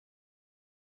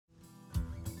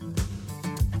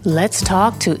Let's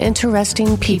talk to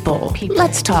interesting people.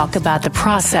 Let's talk about the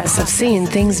process of seeing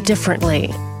things differently.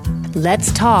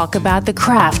 Let's talk about the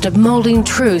craft of molding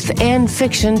truth and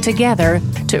fiction together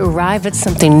to arrive at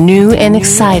something new and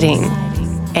exciting.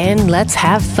 And let's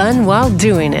have fun while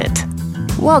doing it.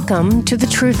 Welcome to the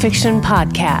True Fiction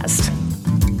Podcast.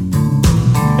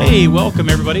 Hey, welcome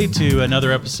everybody to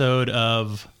another episode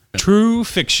of True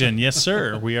Fiction. Yes,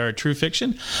 sir. We are True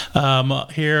Fiction.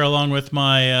 Here along with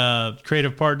my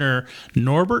creative partner,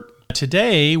 Norbert.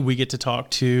 Today, we get to talk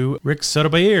to Rick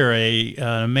Sotomayor,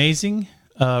 an amazing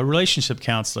relationship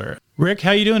counselor. Rick,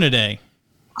 how you doing today?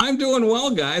 I'm doing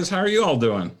well, guys. How are you all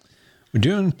doing? We're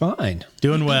doing fine.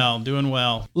 Doing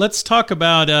well. Let's talk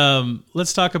about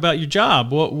your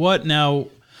job. What now?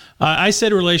 I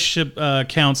said relationship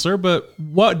counselor, but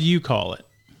what do you call it?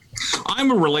 I'm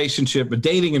a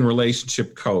dating and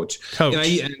relationship coach.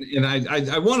 And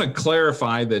I want to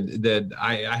clarify that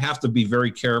I have to be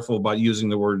very careful about using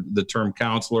the term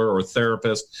counselor or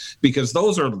therapist, because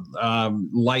those are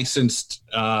licensed,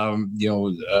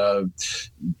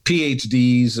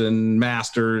 PhDs and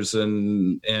masters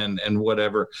and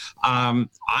whatever. I'm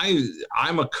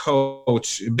a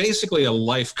coach, basically a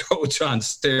life coach on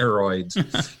steroids.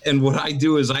 And what I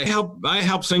do is I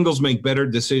help singles make better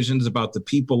decisions about the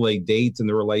people they date and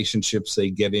the relationships they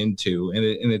get into. And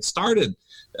it started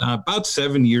about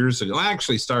 7 years ago. I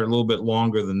actually started a little bit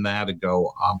longer than that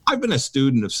ago. I've been a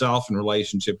student of self and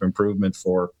relationship improvement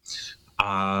for,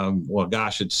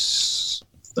 it's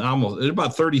almost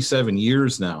about 37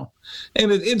 years now.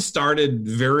 And it started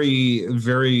very,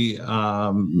 very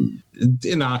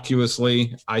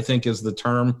innocuously, I think is the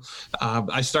term.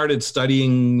 I started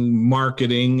studying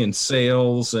marketing and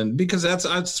sales, and because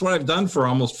that's what I've done for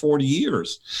almost 40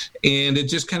 years. And it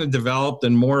just kind of developed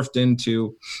and morphed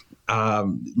into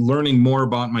learning more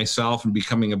about myself and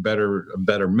becoming a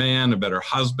better man, a better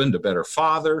husband, a better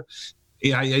father.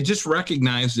 I just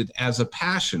recognized it as a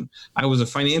passion. I was a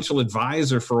financial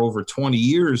advisor for over 20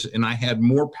 years, and I had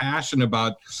more passion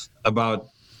about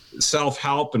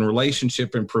self-help and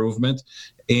relationship improvement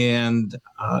and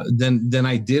than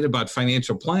I did about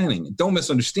financial planning. Don't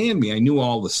misunderstand me. I knew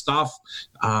all the stuff,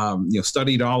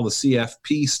 studied all the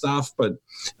CFP stuff, but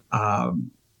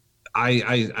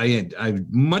I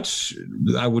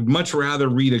would much rather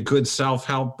read a good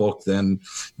self-help book than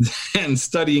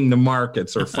studying the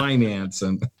markets or finance.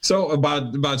 And so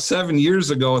about 7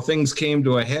 years ago, things came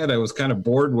to a head. I was kind of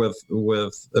bored with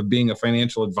being a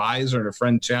financial advisor, and a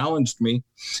friend challenged me,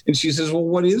 and she says, well,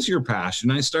 what is your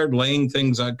passion? I started laying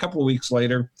things out. A couple of weeks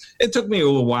later, it took me a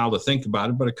little while to think about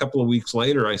it, but a couple of weeks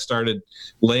later, I started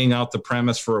laying out the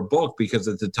premise for a book, because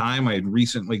at the time I had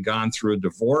recently gone through a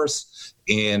divorce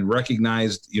and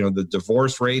recognized, the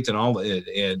divorce rate and all,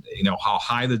 and how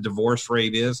high the divorce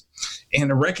rate is, and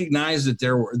to recognize that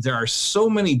there are so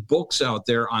many books out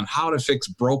there on how to fix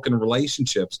broken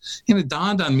relationships. And it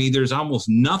dawned on me there's almost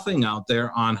nothing out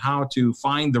there on how to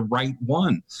find the right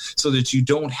one, so that you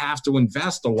don't have to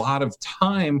invest a lot of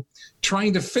time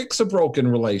trying to fix a broken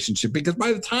relationship, because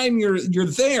by the time you're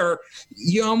there,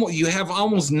 you have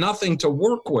almost nothing to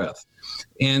work with.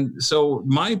 And so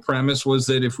my premise was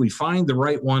that if we find the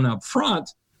right one up front,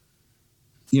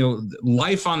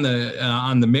 life on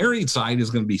the married side is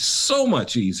going to be so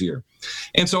much easier.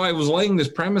 And so I was laying this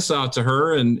premise out to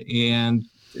her, and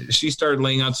she started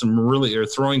laying out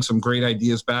throwing some great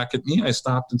ideas back at me. I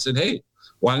stopped and said, hey,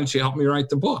 why don't you help me write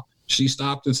the book? She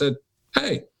stopped and said,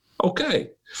 hey,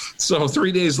 okay. So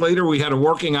 3 days later, we had a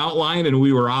working outline, and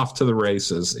we were off to the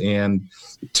races. And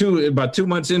about 2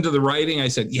 months into the writing, I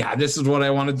said, yeah, this is what I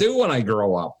want to do when I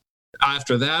grow up.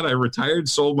 After that, I retired,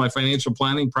 sold my financial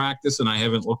planning practice, and I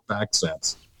haven't looked back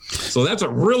since. So that's a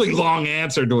really long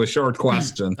answer to a short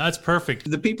question. That's perfect.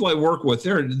 The people I work with,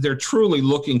 they're truly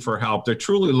looking for help. They're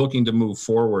truly looking to move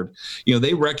forward.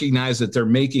 They recognize that they're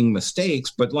making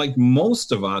mistakes, but like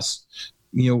most of us,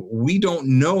 we don't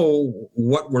know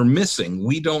what we're missing.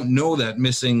 We don't know that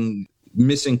missing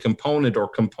component or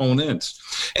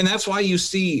components. And that's why you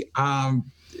see,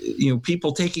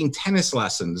 people taking tennis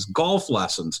lessons, golf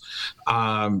lessons,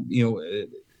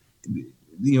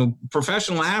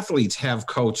 professional athletes have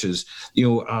coaches,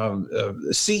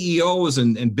 CEOs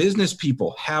and business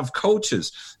people have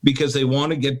coaches, because they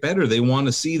want to get better. They want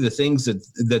to see the things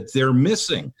that they're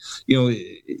missing.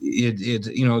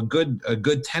 A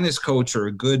good tennis coach or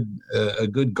a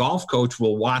good golf coach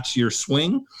will watch your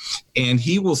swing, and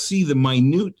he will see the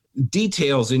minute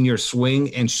details in your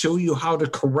swing and show you how to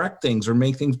correct things or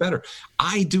make things better.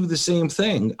 I do the same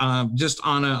thing, just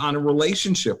on a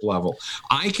relationship level.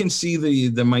 I can see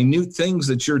the minute things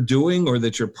that you're doing or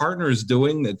that your partner is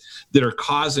doing that are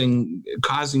causing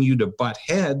you to butt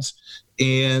heads.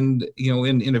 And,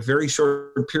 in a very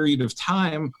short period of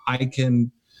time, I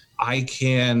can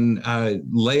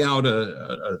lay out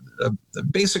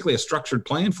basically a structured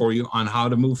plan for you on how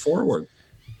to move forward.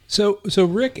 So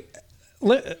Rick,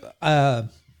 I'm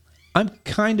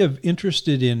kind of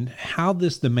interested in how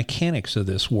the mechanics of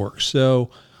this works.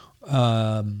 So,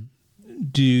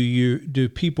 do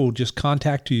people just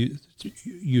contact you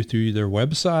through their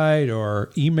website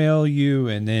or email you,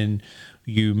 and then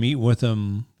you meet with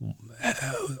them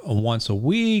once a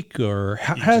week, or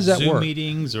how does that Zoom work?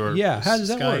 Meetings or how does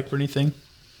that Skype work? or anything?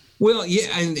 Well,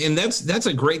 yeah, and that's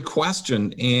a great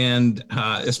question, and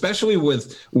especially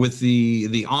with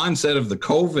the onset of the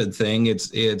COVID thing,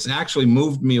 it's actually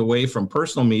moved me away from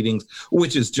personal meetings,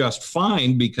 which is just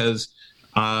fine because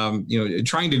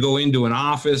trying to go into an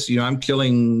office, I'm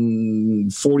killing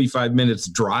 45 minutes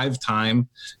drive time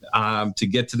to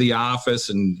get to the office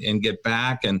and get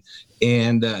back, and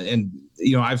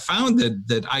I've found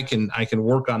that I can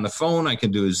work on the phone, I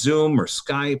can do a Zoom or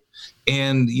Skype,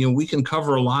 and we can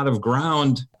cover a lot of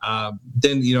ground.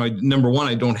 Then number one,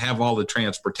 I don't have all the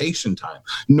transportation time,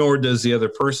 nor does the other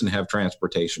person have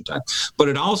transportation time. But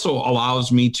it also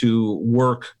allows me to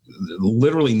work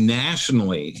literally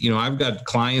nationally. I've got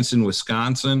clients in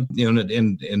Wisconsin,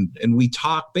 and we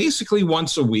talk basically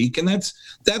once a week, and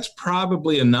that's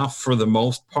probably enough for the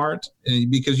most part,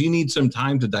 because you need some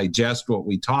time to digest what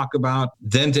we talk about,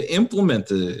 then to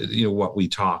implement what we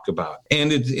talk about.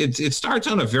 And it starts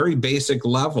on a very basic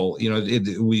level.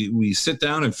 We sit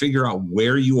down and figure out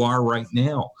where you are right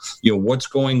now. What's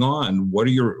going on?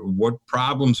 What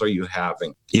problems are you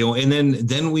having? And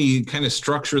then we kind of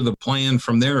structure the plan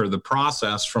from there, the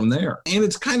process from there. And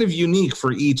it's kind of unique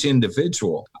for each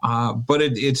individual, but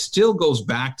it still goes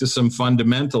back to some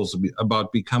fundamentals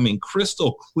about becoming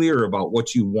crystal clear about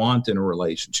what you want in a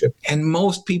relationship. And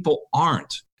most people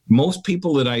aren't. Most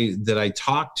people that I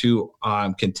talk to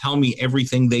can tell me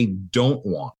everything they don't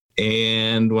want.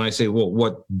 And when I say, well,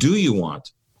 what do you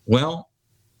want? Well,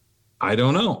 I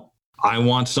don't know. I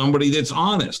want somebody that's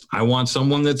honest. I want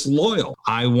someone that's loyal.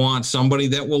 I want somebody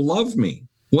that will love me.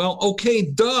 Well, okay,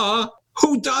 duh.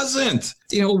 Who doesn't?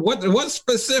 What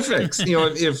specifics?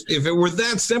 If it were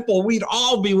that simple, we'd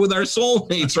all be with our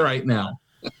soulmates right now.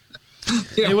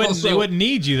 They wouldn't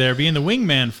need you there being the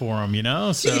wingman for them,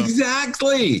 So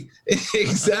Exactly.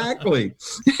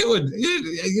 It would,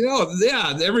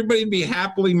 everybody'd be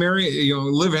happily married,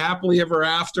 live happily ever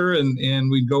after,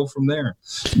 and we'd go from there.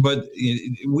 But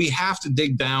we have to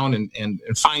dig down and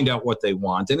find out what they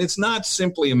want. And it's not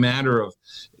simply a matter of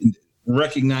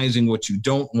recognizing what you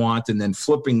don't want and then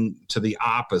flipping to the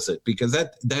opposite, because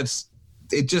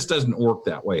it just doesn't work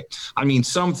that way. I mean,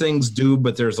 some things do,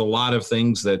 but there's a lot of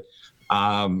things that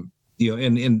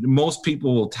and most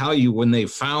people will tell you when they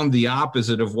found the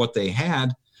opposite of what they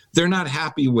had, they're not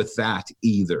happy with that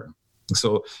either.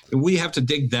 So we have to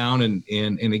dig down and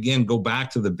again, go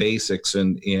back to the basics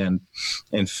and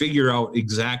figure out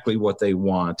exactly what they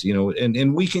want,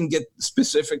 and we can get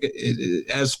specific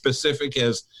as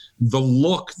the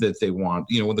look that they want,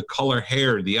 with the color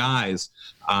hair, the eyes,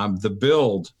 the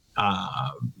build,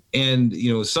 and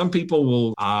some people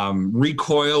will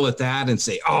recoil at that and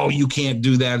say, oh, you can't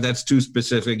do that, that's too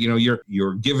specific,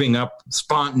 you're giving up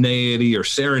spontaneity or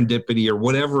serendipity or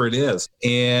whatever it is.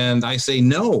 And I say,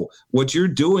 no, what you're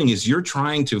doing is you're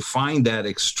trying to find that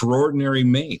extraordinary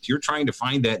mate. You're trying to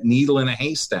find that needle in a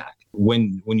haystack.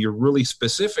 When you're really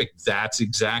specific, that's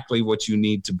exactly what you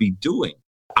need to be doing.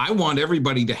 I want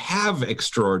everybody to have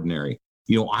extraordinary.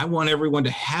 I want everyone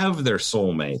to have their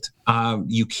soulmate.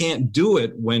 You can't do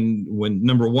it when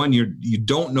number one, you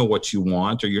don't know what you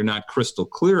want, or you're not crystal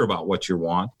clear about what you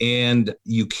want. And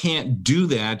you can't do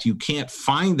that. You can't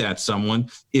find that someone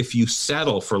if you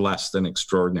settle for less than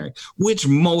extraordinary, which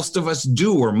most of us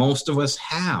do, or most of us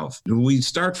have. We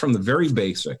start from the very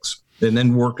basics and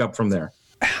then work up from there.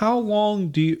 How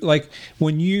long do you,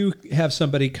 when you have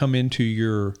somebody come into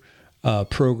your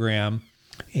program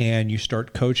and you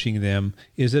start coaching them,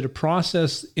 is it a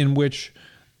process in which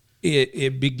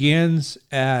it begins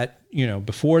at,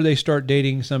 before they start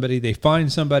dating somebody, they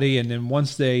find somebody, and then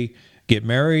once they get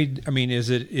married, I mean,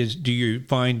 do you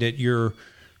find that your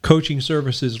coaching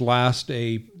services last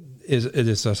is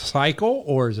this a cycle,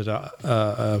 or is it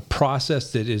a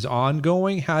process that is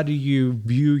ongoing? How do you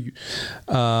view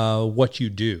what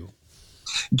you do?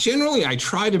 Generally, I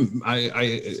try to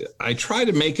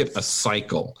make it a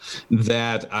cycle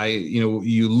that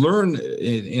you learn,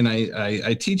 and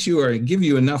I teach you or I give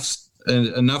you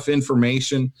enough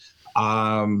information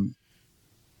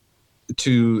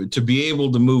to be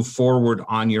able to move forward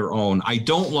on your own. I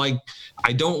don't like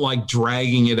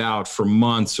dragging it out for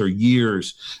months or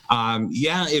years.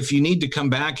 If you need to come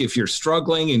back, if you're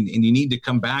struggling and you need to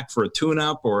come back for a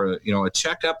tune-up or a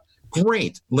checkup,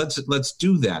 great. Let's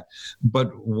do that.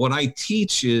 But what I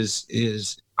teach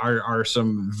are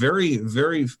some very,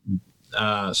 very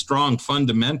strong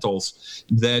fundamentals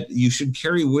that you should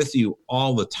carry with you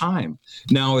all the time.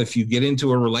 Now, if you get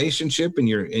into a relationship and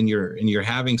you're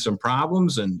having some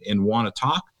problems and want to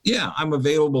talk, I'm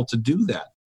available to do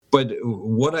that. But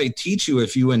what I teach you,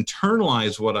 if you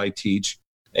internalize what I teach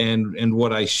and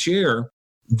what I share,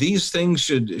 these things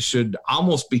should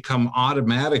almost become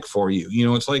automatic for you.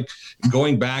 It's like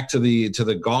going back to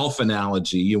the golf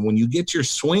analogy. When you get your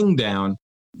swing down,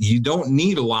 you don't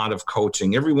need a lot of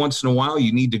coaching. Every once in a while,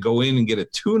 you need to go in and get a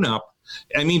tune-up.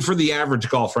 I mean, for the average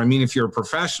golfer, if you're a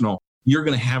professional, you're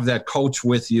going to have that coach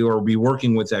with you or be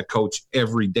working with that coach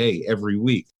every day, every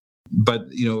week. But,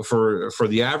 for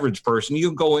the average person,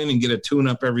 you go in and get a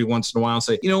tune-up every once in a while and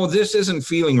say, this isn't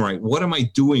feeling right. What am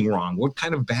I doing wrong? What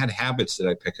kind of bad habits did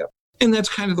I pick up? And that's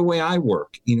kind of the way I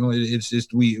work. It's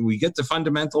just we get the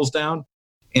fundamentals down.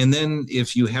 And then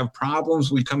if you have problems,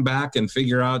 we come back and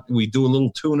figure out, we do a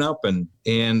little tune-up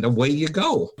and away you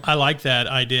go. I like that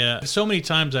idea. So many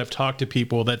times I've talked to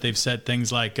people that they've said things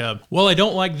like, well, I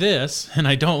don't like this and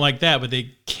I don't like that, but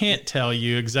they can't tell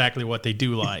you exactly what they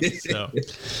do like. So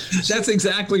that's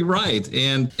exactly right.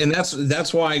 And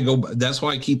that's why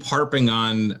I keep harping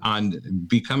on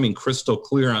becoming crystal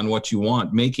clear on what you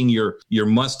want, making your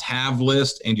must-have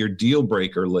list and your deal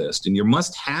breaker list. And your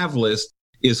must-have list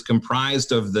is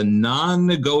comprised of the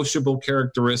non-negotiable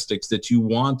characteristics that you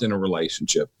want in a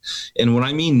relationship. And when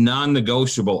I mean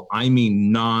non-negotiable, I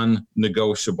mean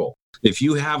non-negotiable. If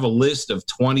you have a list of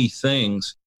 20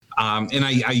 things, and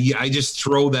I just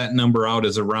throw that number out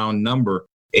as a round number,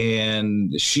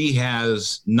 and she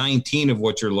has 19 of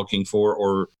what you're looking for,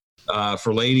 or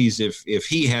for ladies, if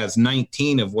he has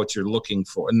 19 of what you're looking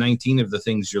for, 19 of the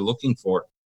things you're looking for,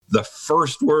 the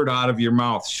first word out of your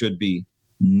mouth should be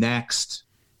next.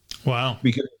 Wow.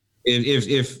 Because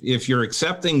if you're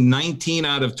accepting 19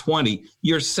 out of 20,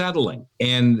 you're settling,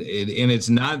 and it's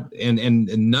not, and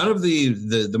none of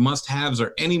the must-haves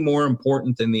are any more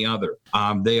important than the other.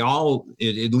 They all,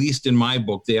 at least in my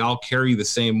book, they all carry the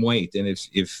same weight. And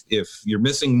if you're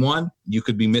missing one, you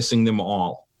could be missing them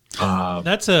all.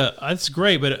 That's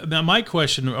great. But my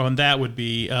question on that would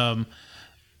be,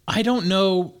 I don't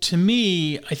know. To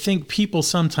me, I think people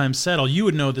sometimes settle. You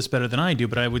would know this better than I do,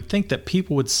 but I would think that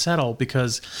people would settle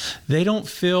because they don't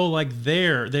feel like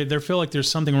they feel like there's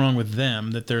something wrong with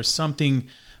them, that there's something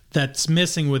that's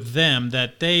missing with them,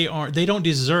 that they don't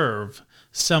deserve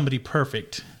somebody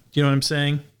perfect. You know what I'm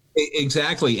saying?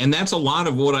 Exactly. And that's a lot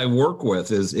of what I work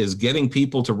with is getting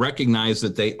people to recognize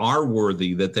that they are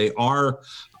worthy, that they are,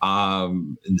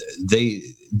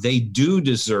 they do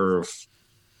deserve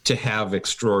to have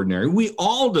extraordinary. We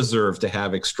all deserve to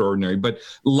have extraordinary, but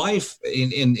life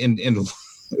in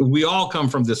we all come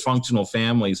from dysfunctional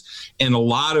families, and a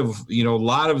lot of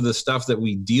the stuff that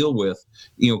we deal with,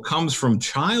 comes from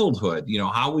childhood.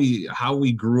 How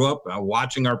we grew up,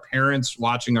 watching our parents,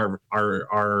 watching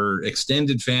our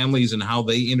extended families and how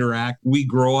they interact. We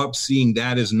grow up seeing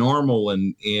that as normal,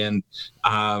 and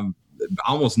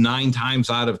almost 9 times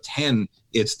out of 10,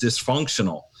 it's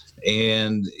dysfunctional.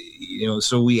 And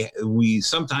so we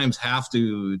sometimes have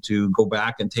to go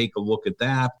back and take a look at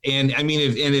that. And I mean,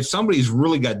 if somebody's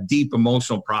really got deep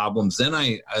emotional problems, then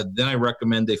I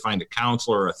recommend they find a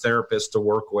counselor or a therapist to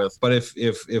work with. But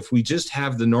if we just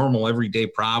have the normal everyday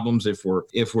problems, if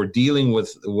we're dealing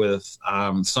with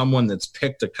someone that's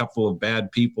picked a couple of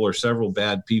bad people or several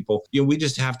bad people, we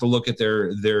just have to look at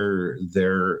their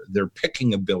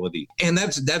picking ability. And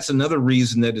that's another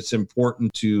reason that it's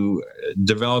important to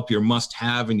develop your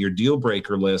must-have and your deal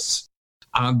breaker lists,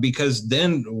 because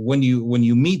then when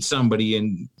you meet somebody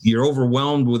and you're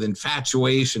overwhelmed with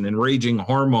infatuation and raging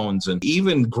hormones and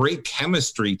even great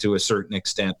chemistry to a certain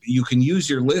extent, you can use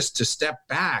your list to step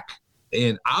back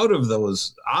and out of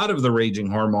the raging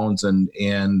hormones and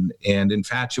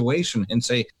infatuation and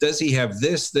say, does he have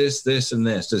this, and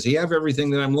this? Does he have everything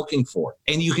that I'm looking for?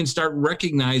 And you can start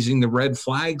recognizing the red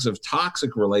flags of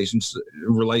toxic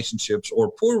relationships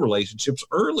or poor relationships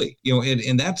early.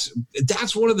 And that's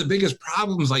one of the biggest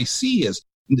problems I see is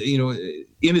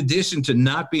in addition to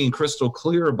not being crystal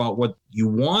clear about what you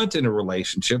want in a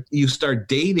relationship, you start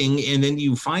dating and then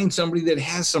you find somebody that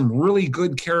has some really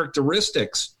good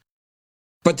characteristics,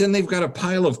 but then they've got a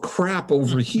pile of crap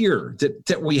over here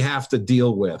that we have to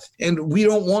deal with. And we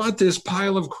don't want this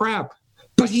pile of crap,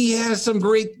 but he has some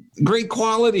great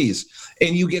qualities,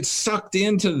 and you get sucked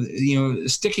into,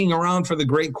 sticking around for the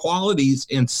great qualities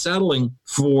and settling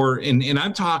for, and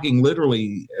I'm talking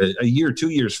literally a year, 2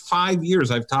 years, 5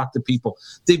 years. I've talked to people,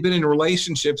 they've been in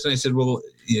relationships, and I said, well,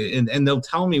 and they'll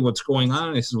tell me what's going on.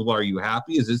 And I said, well, are you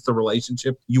happy? Is this the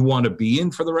relationship you want to be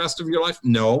in for the rest of your life?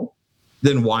 No.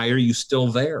 Then why are you still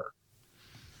there?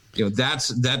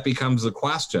 That becomes the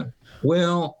question.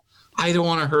 Well, I don't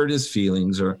want to hurt his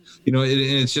feelings, or,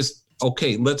 it's just,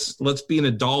 okay, let's be an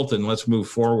adult and let's move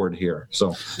forward here.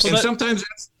 So sometimes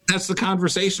that's the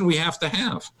conversation we have to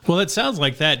have. Well, it sounds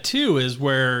like that too, is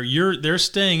where they're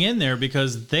staying in there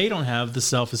because they don't have the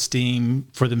self-esteem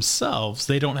for themselves.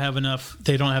 They don't have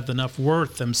enough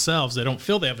worth themselves. They don't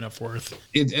feel they have enough worth.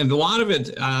 And a lot of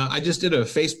it, I just did a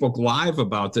Facebook Live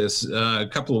about this a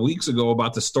couple of weeks ago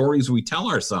about the stories we tell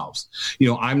ourselves.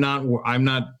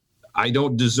 I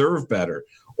don't deserve better,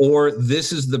 or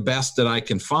this is the best that I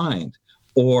can find,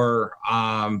 or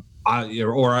I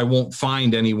won't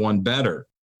find anyone better,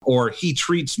 or he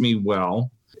treats me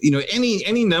well.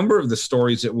 Any number of the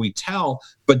stories that we tell,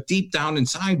 but deep down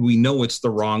inside, we know it's the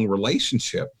wrong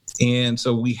relationship. And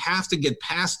so we have to get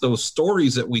past those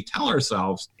stories that we tell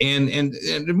ourselves. And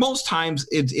most times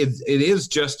it is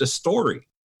just a story.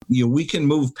 We can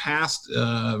move past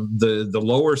the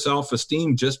lower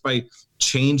self-esteem just by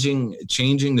changing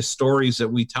the stories that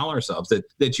we tell ourselves,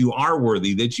 that you are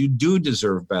worthy, that you do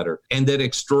deserve better, and that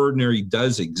extraordinary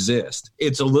does exist.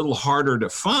 It's a little harder to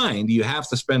find. You have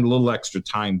to spend a little extra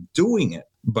time doing it.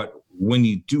 But when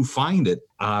you do find it,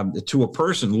 to a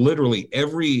person, literally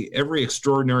every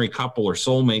extraordinary couple or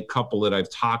soulmate couple that I've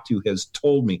talked to has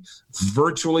told me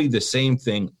virtually the same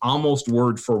thing, almost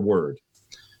word for word,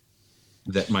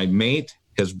 that my mate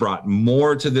has brought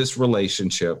more to this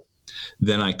relationship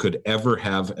than I could ever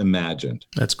have imagined.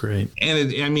 That's great. And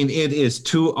it is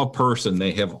to a person.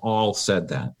 They have all said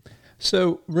that.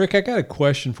 So, Rick, I got a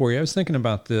question for you. I was thinking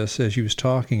about this as you was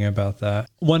talking about that.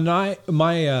 When my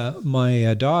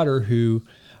daughter, who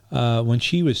when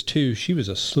she was 2, she was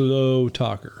a slow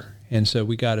talker, and so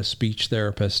we got a speech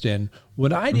therapist in.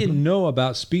 What I didn't know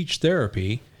about speech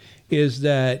therapy is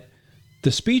that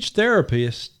the speech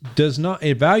therapist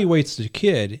evaluates the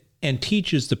kid and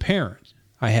teaches the parent.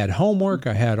 I had homework.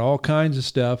 I had all kinds of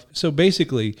stuff. So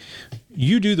basically,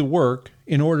 you do the work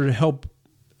in order to help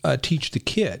teach the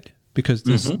kid, because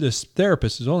this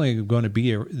therapist is only going to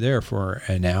be there for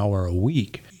an hour a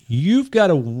week. You've got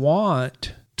to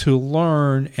want to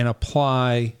learn and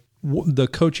apply the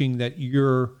coaching that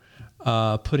you're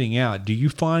putting out. Do you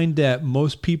find that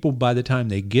most people, by the time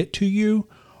they get to you,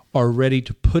 are ready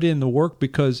to put in the work?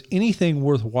 Because anything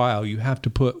worthwhile, you have to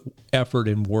put effort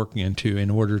and work into in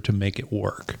order to make it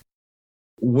work.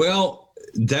 Well,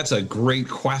 that's a great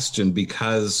question,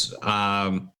 because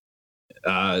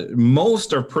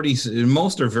most are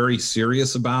very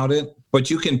serious about it, but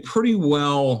you can pretty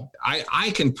well,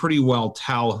 I can pretty well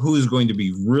tell who's going to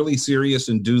be really serious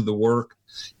and do the work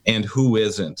and who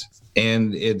isn't.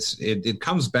 And it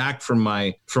comes back from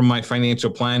my financial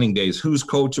planning days, who's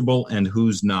coachable and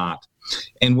who's not.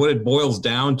 And what it boils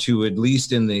down to, at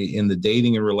least in the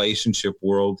dating and relationship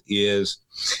world, is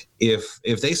if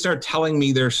they start telling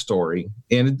me their story,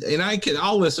 and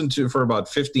I'll listen to it for about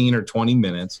 15 or 20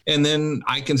 minutes, and then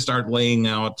I can start laying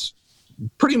out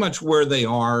pretty much where they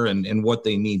are and what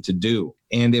they need to do.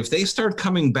 And if they start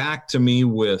coming back to me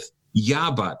with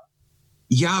yeah, but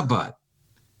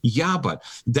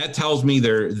that tells me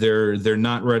they're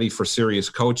not ready for serious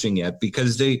coaching yet,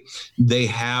 because they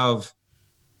have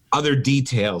other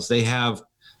details. They have,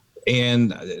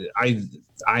 and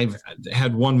I've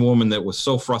had one woman that was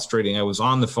so frustrating. I was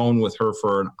on the phone with her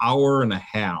for an hour and a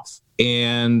half,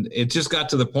 and it just got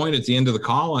to the point at the end of the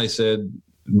call. I said,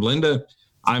 Linda,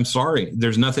 I'm sorry.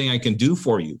 There's nothing I can do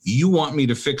for you. You want me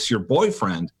to fix your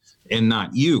boyfriend and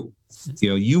not you.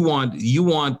 You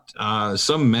want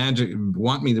some magic,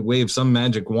 want me to wave some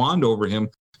magic wand over him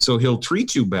so he'll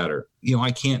treat you better.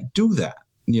 I can't do that.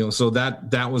 So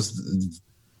that was,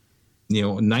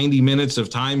 90 minutes of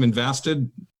time invested,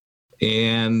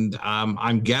 and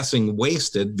I'm guessing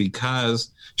wasted,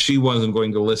 because she wasn't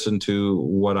going to listen to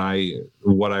what I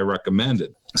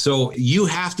recommended. So you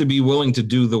have to be willing to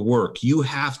do the work. You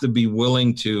have to be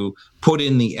willing to put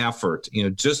in the effort,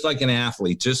 just like an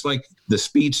athlete, just like the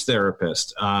speech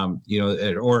therapist, or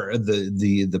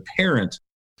the parent.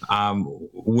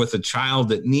 with a child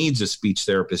that needs a speech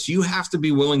therapist. You have to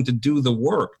be willing to do the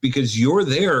work because you're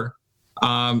there.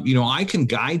 I can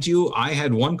guide you. I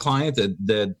had one client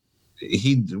that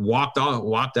he walked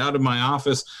out of my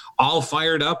office all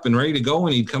fired up and ready to go,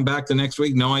 and he'd come back the next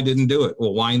week. No, I didn't do it.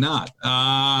 Well, why not?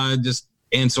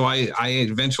 And so I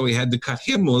eventually had to cut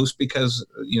him loose because,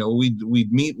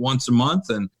 we'd meet once a month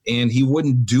and he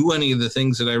wouldn't do any of the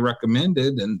things that I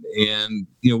recommended. And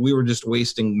we were just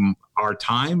wasting our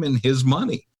time and his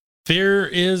money. Fear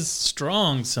is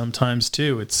strong sometimes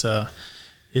too. It's the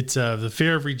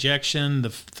fear of rejection.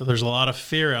 There's a lot of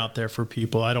fear out there for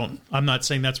people. I'm not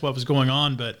saying that's what was going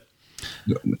on, but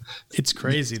it's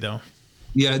crazy though.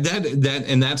 Yeah,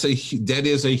 that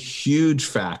is a huge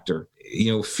factor.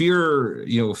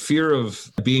 Fear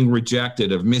of being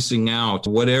rejected, of missing out,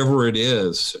 whatever it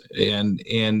is. And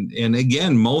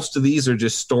again, most of these are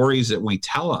just stories that we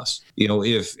tell us,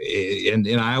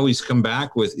 and I always come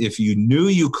back with, if you knew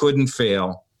you couldn't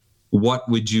fail, what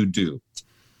would you do?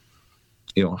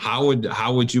 How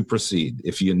would you proceed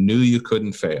if you knew you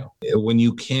couldn't fail? When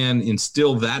you can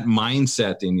instill that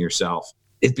mindset in yourself,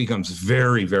 it becomes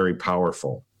very, very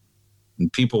powerful.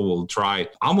 And people will try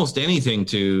almost anything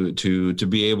to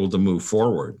be able to move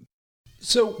forward.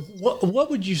 So what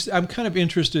would you say? I'm kind of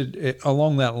interested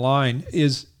along that line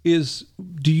is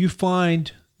do you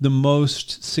find the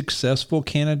most successful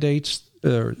candidates,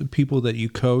 the people that you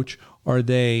coach, are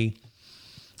they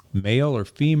male or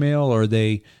female? Are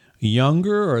they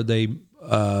younger? Are they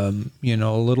a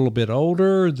little bit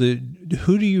older?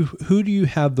 Who do you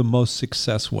have the most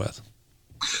success with?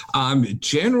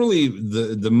 Generally,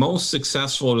 the most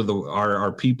successful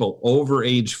are people over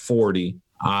age 40,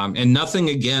 and nothing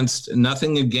against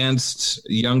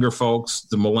younger folks,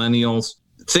 the millennials.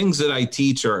 Things that I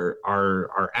teach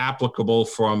are applicable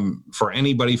for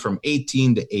anybody from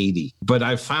 18 to 80. But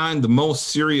I find the most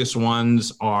serious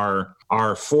ones are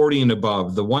 40 and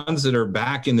above, the ones that are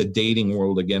back in the dating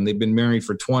world again. They've been married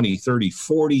for 20, 30,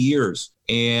 40 years,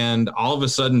 and all of a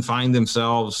sudden find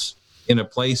themselves in a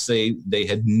place they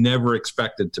had never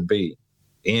expected to be,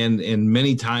 and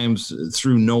many times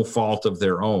through no fault of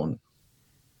their own.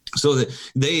 So that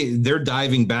they're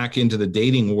diving back into the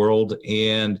dating world,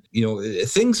 and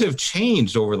things have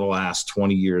changed over the last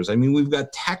 20 years. I mean, we've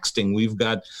got texting, we've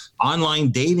got online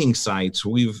dating sites,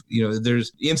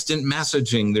 there's instant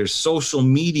messaging, there's social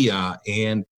media,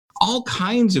 and all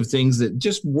kinds of things that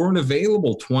just weren't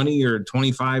available 20 or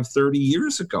 25, 30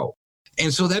 years ago.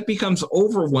 And so that becomes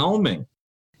overwhelming.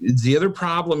 The other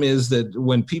problem is that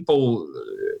when people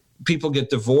get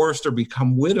divorced or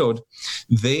become widowed,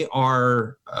 they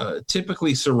are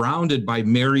typically surrounded by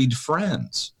married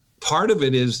friends. Part of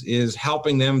it is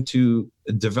helping them to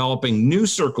developing new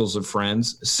circles of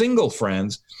friends, single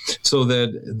friends, so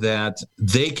that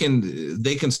they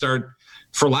can start,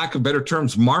 for lack of better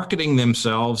terms, marketing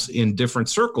themselves in different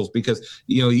circles, because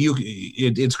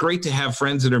it's great to have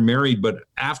friends that are married, but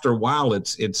after a while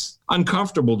it's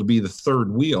uncomfortable to be the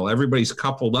third wheel. Everybody's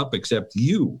coupled up except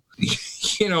you.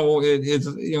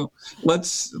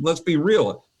 Let's be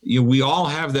real. We all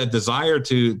have that desire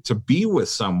to be with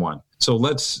someone. So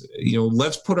let's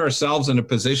put ourselves in a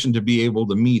position to be able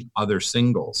to meet other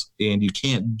singles, and you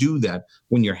can't do that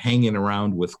when you're hanging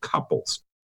around with couples.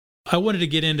 I wanted to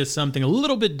get into something a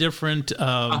little bit different.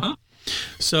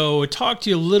 So I talked to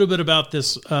you a little bit about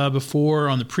this before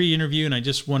on the pre-interview, and I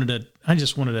just wanted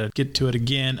to get to it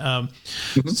again.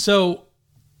 So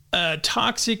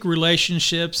toxic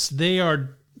relationships, they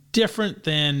are different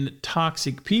than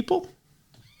toxic people?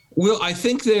 Well, I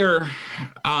think they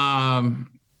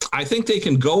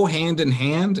can go hand in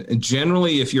hand.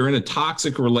 Generally, if you're in a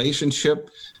toxic relationship,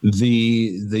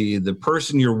 the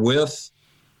person you're with,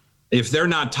 if they're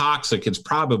not toxic, it's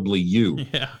probably you.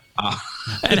 Yeah.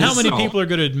 And how many people are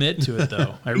going to admit to it,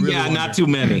 though? I really wonder. Not too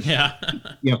many. Yeah.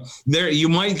 You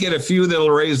might get a few that'll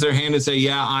raise their hand and say,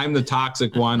 "Yeah, I'm the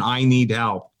toxic one. I need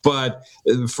help." But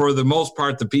for the most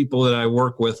part, the people that I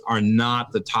work with are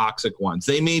not the toxic ones.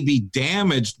 They may be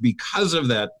damaged because of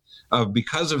that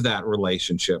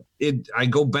relationship. I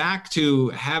go back to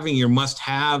having your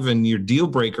must-have and your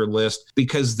deal-breaker list,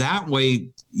 because that way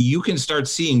you can start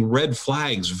seeing red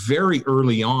flags very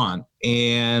early on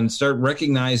and start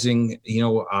recognizing,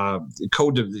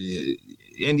 code of,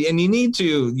 and you need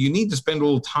to spend a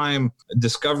little time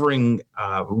discovering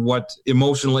what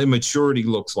emotional immaturity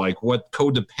looks like, what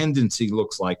codependency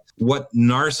looks like, what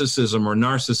narcissism or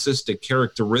narcissistic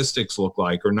characteristics look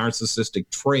like, or narcissistic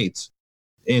traits.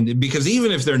 And because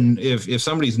even if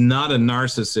somebody's not a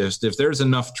narcissist, if there's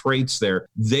enough traits there,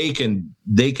 they can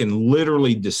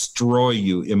literally destroy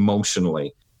you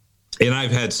emotionally. And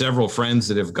I've had several friends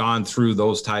that have gone through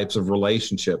those types of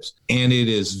relationships. And it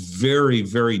is very,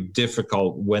 very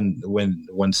difficult when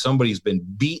somebody's been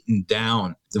beaten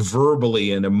down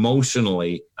verbally and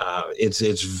emotionally.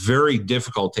 It's very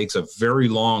difficult. It takes a very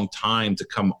long time to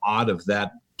come out of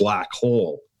that black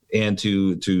hole and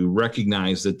to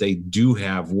recognize that they do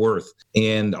have worth.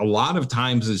 And a lot of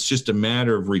times it's just a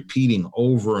matter of repeating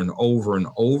over and over and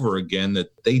over again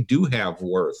that they do have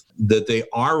worth, that they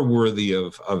are worthy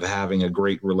of having a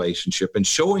great relationship, and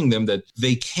showing them that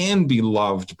they can be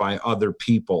loved by other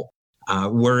people.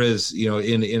 Whereas,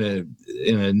 in a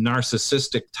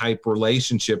narcissistic type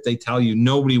relationship, they tell you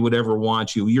nobody would ever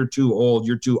want you. You're too old.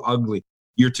 You're too ugly.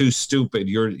 You're too stupid.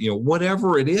 You're,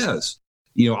 whatever it is.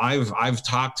 I've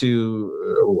talked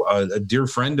to a dear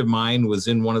friend of mine was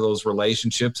in one of those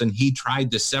relationships, and he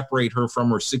tried to separate her from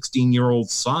her 16-year-old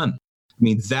son. I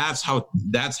mean, that's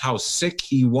how sick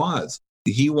he was.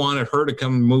 He wanted her to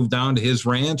come and move down to his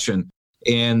ranch, and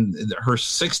her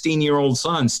 16-year-old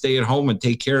son stay at home and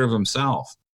take care of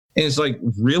himself. And it's like,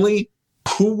 really?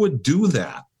 Who would do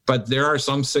that? But there are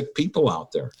some sick people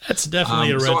out there. That's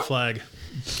definitely a red flag.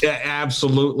 Yeah,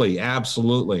 absolutely.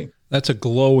 Absolutely. That's a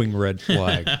glowing red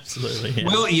flag. Absolutely. Yeah.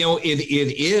 Well, it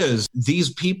is.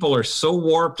 These people are so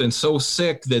warped and so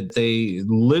sick that they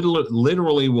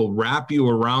literally will wrap you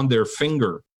around their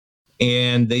finger,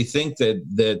 and they think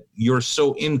that you're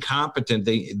so incompetent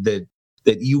that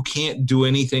you can't do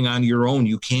anything on your own.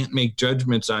 You can't make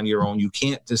judgments on your own. You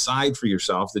can't decide for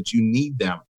yourself, that you need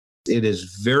them. It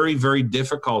is very, very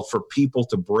difficult for people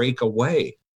to break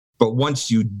away. But once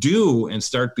you do and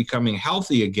start becoming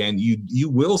healthy again, you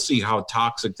will see how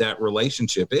toxic that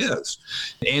relationship is.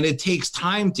 And it takes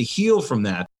time to heal from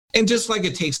that. And just like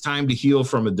it takes time to heal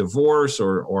from a divorce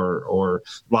or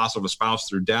loss of a spouse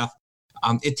through death,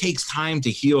 it takes time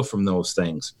to heal from those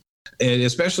things. And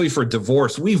especially for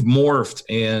divorce, we've morphed,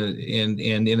 and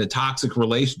in a toxic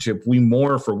relationship, we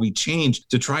morph or we change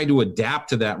to try to adapt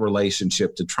to that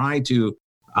relationship, to try to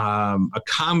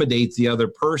accommodate the other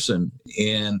person.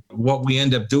 And what we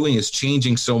end up doing is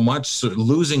changing so much, so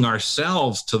losing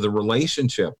ourselves to the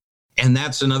relationship. And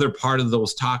that's another part of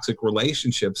those toxic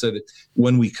relationships, that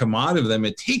when we come out of them,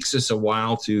 it takes us a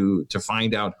while to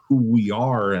find out who we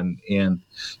are and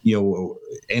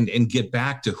get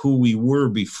back to who we were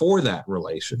before that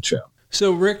relationship.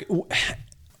 So, Rick,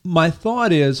 my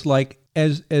thought is, like,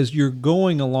 as you're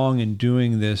going along and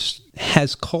doing this,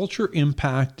 has culture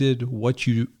impacted what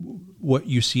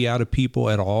you see out of people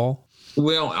at all?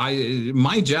 Well,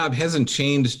 my job hasn't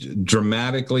changed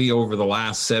dramatically over the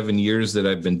last 7 years that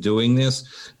I've been doing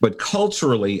this, but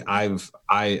culturally, I've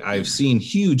seen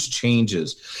huge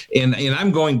changes, and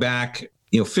I'm going back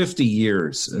 50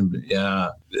 years.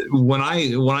 When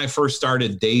I first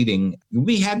started dating,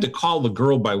 we had to call the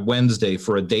girl by Wednesday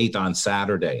for a date on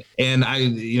Saturday. And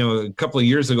a couple of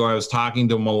years ago, I was talking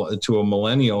to a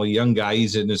millennial, a young guy.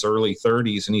 He's in his early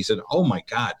 30s, and he said, "Oh my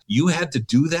God, you had to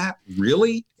do that?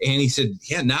 Really?" And he said,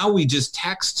 "Yeah, now we just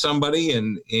text somebody,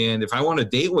 and if I want to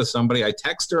date with somebody, I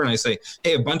text her and I say,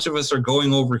 hey, a bunch of us are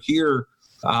going over here.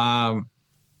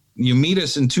 You meet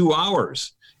us in 2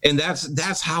 hours." And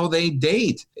that's how they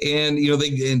date. And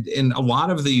and a lot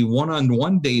of the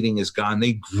one-on-one dating is gone.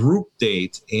 They group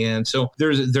date. And so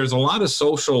there's a lot of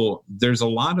social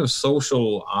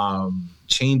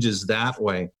changes that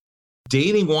way.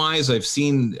 Dating wise, I've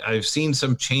seen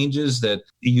some changes that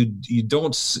you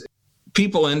don't,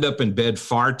 people end up in bed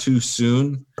far too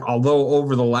soon. Although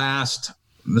over the last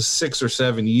 6 or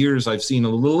 7 years, I've seen a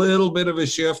little bit of a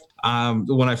shift.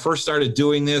 When I first started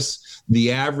doing this,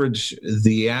 the average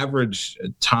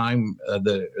time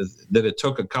that it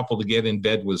took a couple to get in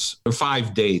bed was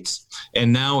 5 dates,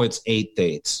 and now it's 8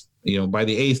 dates. By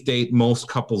the 8th date, most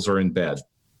couples are in bed.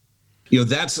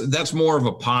 That's more of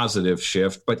a positive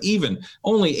shift. But even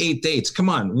only 8 dates, come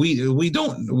on, we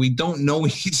don't know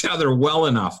each other well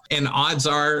enough, and odds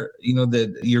are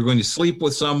that you're going to sleep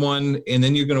with someone, and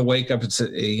then you're going to wake up and say,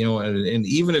 and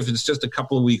even if it's just a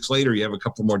couple of weeks later, you have a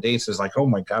couple more dates. It's like, oh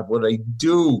my God, what did I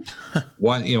do?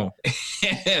 What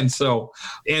and so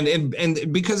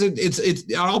and because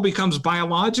it all becomes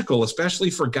biological, especially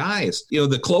for guys.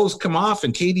 The clothes come off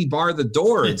and Katie barred the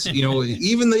door. It's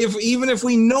even if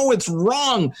we know it's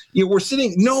wrong, we're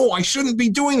sitting, no, I shouldn't be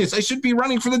doing this, I should be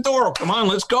running for the door. Oh, come on,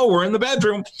 let's go, we're in the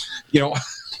bedroom.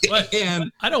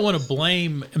 And I don't want to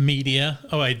blame media.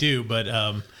 Oh, I do, but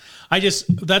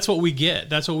that's what we get.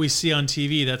 That's what we see on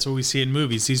TV. That's what we see in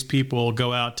movies. These people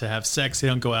go out to have sex. They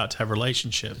don't go out to have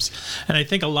relationships. And I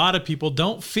think a lot of people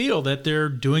don't feel that they're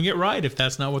doing it right if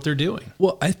that's not what they're doing.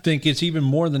 Well, I think it's even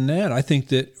more than that. I think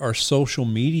that our social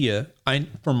media,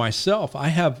 for myself,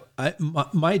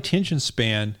 my attention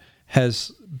span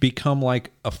has become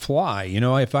like a fly.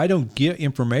 If I don't get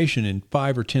information in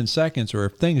 5 or 10 seconds, or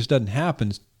if things doesn't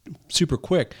happen super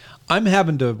quick, I'm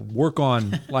having to work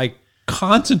on like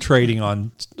concentrating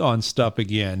on stuff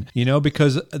again,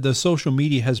 because the social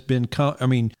media has been,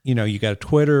 you got a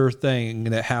Twitter thing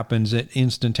that happens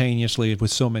instantaneously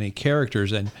with so many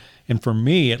characters. And for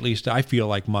me, at least, I feel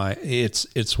like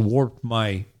it's warped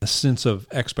my sense of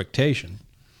expectation.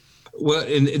 Well,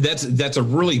 and that's a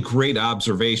really great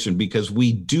observation, because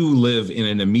we do live in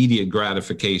an immediate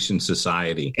gratification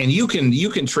society, and you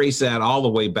can trace that all the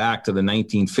way back to the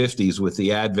 1950s with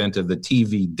the advent of the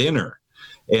TV dinner,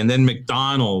 and then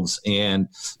McDonald's, and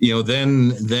then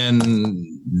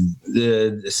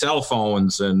the cell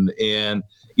phones, and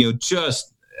just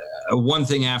one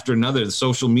thing after another, the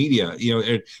social media,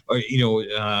 30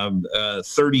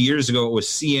 years ago, it was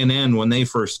CNN when they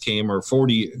first came, or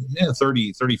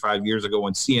 35 years ago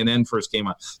when CNN first came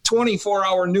on.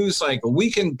 24-hour news cycle.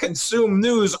 We can consume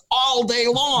news all day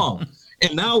long.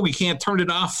 And now we can't turn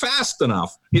it off fast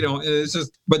enough. It's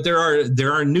just, but there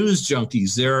are news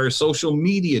junkies, there are social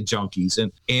media junkies,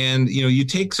 and you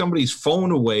take somebody's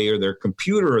phone away, or their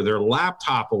computer or their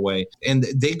laptop away, and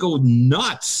they go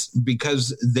nuts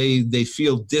because they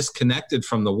feel disconnected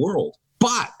from the world.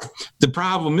 But the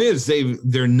problem is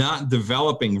they're not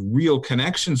developing real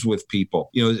connections with people.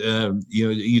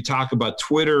 You talk about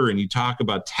Twitter and you talk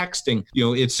about texting.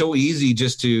 It's so easy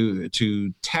just to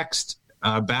text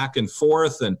back and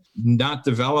forth and not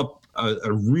develop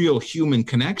a real human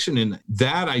connection. And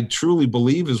that, I truly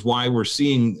believe, is why we're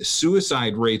seeing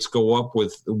suicide rates go up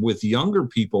with younger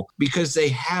people, because they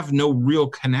have no real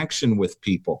connection with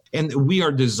people. And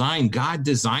God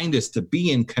designed us to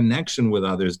be in connection with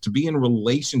others, to be in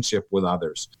relationship with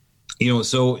others.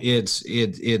 So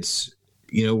it's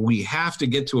we have to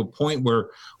get to a point where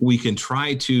we can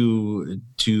try to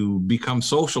become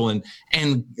social, and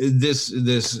this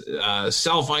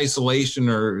self-isolation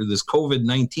or this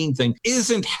COVID-19 thing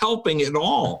isn't helping at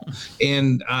all.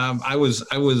 And I was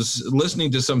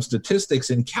listening to some statistics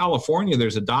in California.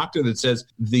 There's a doctor that says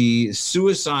the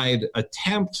suicide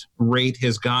attempt rate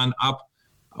has gone up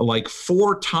like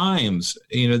 4 times.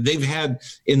 They've had,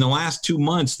 in the last 2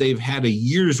 months, they've had a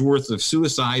year's worth of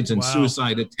suicides and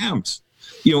suicide attempts.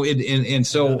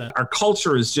 So our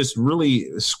culture is just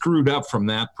really screwed up from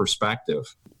that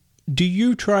perspective. Do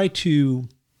you try to,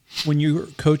 when you're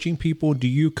coaching people, do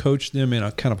you coach them in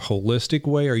a kind of holistic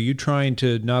way? Are you trying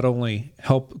to not only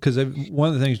help, because one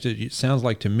of the things that it sounds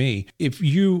like to me, if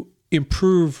you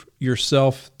improve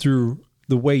yourself through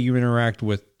the way you interact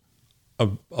with a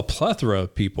plethora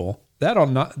of people,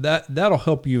 that'll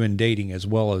help you in dating as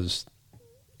well as,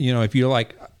 if you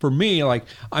like, for me, like,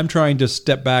 I'm trying to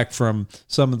step back from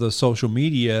some of the social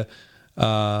media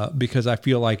because I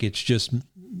feel like it's just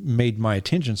made my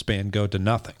attention span go to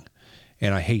nothing.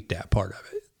 And I hate that part of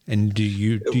it. And do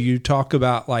you talk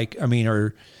about, like,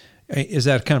 is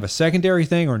that kind of a secondary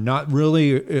thing, or not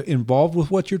really involved with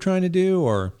what you're trying to do,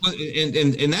 or?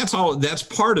 And that's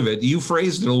part of it. You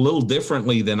phrased it a little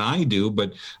differently than I do,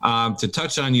 but to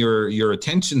touch on your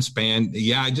attention span,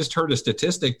 yeah, I just heard a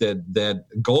statistic that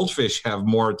goldfish have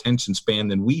more attention span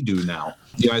than we do now.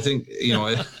 I think,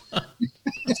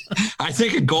 I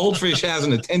think a goldfish has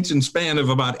an attention span of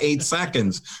about 8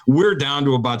 seconds. We're down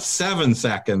to about 7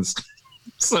 seconds.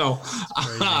 So,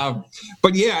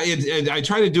 but yeah, I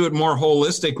try to do it more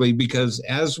holistically, because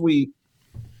as I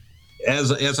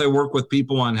work with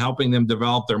people on helping them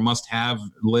develop their must-have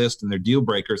list and their deal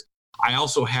breakers, I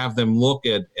also have them look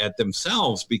at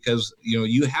themselves, because,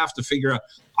 you have to figure out,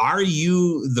 are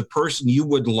you the person you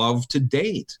would love to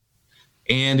date?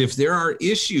 And if there are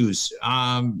issues,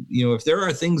 if there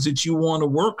are things that you want to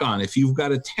work on, if you've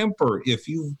got a temper, if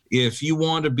you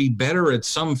want to be better at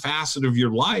some facet of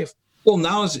your life, well,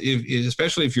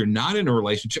 especially if you're not in a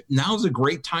relationship, now's a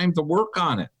great time to work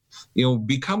on it.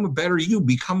 Become a better you,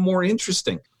 become more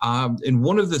interesting. And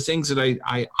one of the things that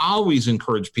I always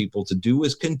encourage people to do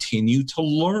is continue to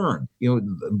learn.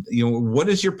 What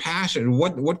is your passion?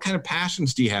 What kind of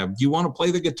passions do you have? Do you want to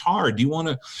play the guitar? Do you want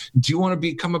to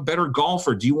become a better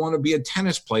golfer? Do you want to be a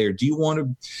tennis player? Do you want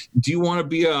to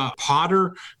be a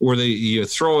potter, where you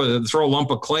throw a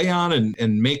lump of clay on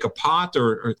and make a pot?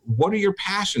 Or what are your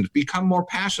passions? Become more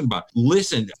passionate about.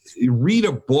 Listen, read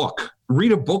a book.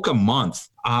 Read a book a month.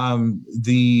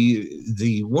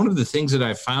 The one of the things that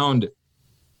I found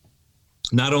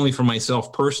not only for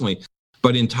myself personally,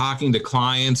 but in talking to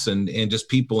clients and just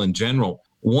people in general.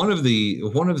 One of the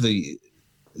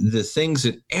things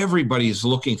that everybody is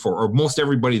looking for, or most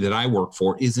everybody that I work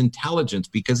for, is intelligence,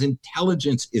 because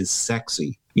intelligence is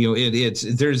sexy.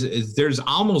 There's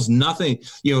almost nothing,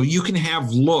 you can have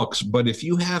looks, but if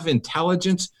you have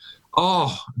intelligence,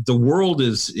 the world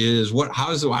is what, how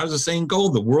does the saying go?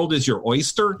 The world is your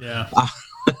oyster. Yeah.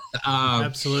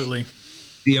 Absolutely.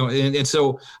 And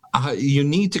so you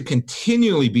need to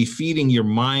continually be feeding your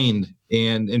mind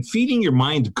and feeding your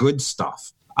mind good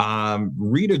stuff.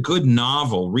 Read a good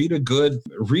novel, read a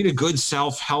good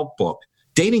self-help book.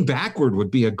 Dating Backward would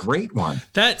be a great one.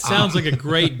 That sounds like a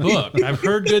great book. I've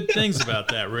heard good things about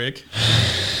that, Rick.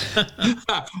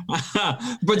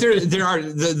 But there are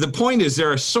the point is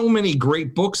there are so many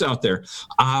great books out there.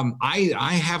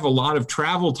 I have a lot of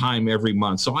travel time every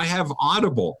month, so I have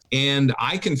Audible, and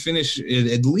I can finish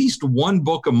at least one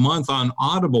book a month on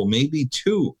Audible, maybe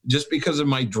two, just because of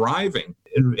my driving.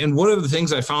 And one of the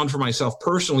things I found for myself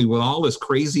personally, with all this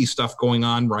crazy stuff going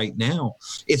on right now,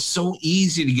 it's so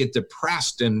easy to get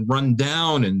depressed and run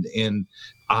down and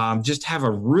just have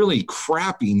a really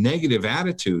crappy negative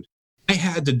attitude. I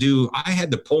had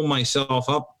to pull myself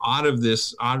up out of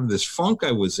this funk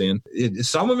I was in.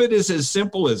 Some of it is as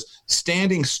simple as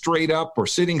standing straight up or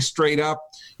sitting straight up,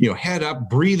 head up,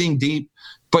 breathing deep.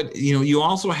 But, you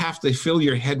also have to fill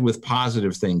your head with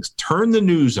positive things. Turn the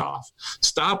news off.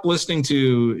 Stop listening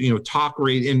to, talk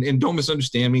radio. And don't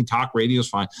misunderstand me. Talk radio is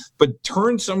fine. But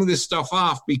turn some of this stuff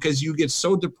off, because you get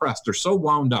so depressed or so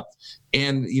wound up.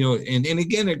 And, and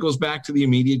again, it goes back to the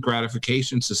immediate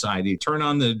gratification society. Turn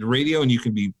on the radio and you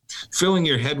can be filling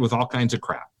your head with all kinds of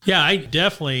crap. Yeah, I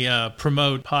definitely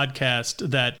promote podcasts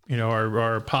that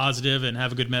are positive and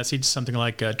have a good message. Something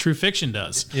like True Fiction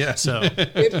does. Yeah. So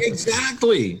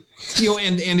exactly.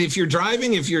 And if you're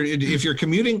driving, if you're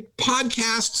commuting,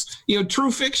 podcasts.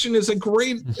 True Fiction is a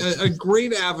great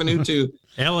avenue to.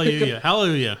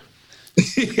 Hallelujah.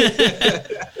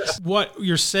 What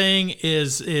you're saying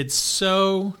is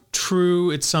so true.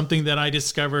 It's something that I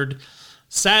discovered.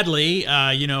 Sadly,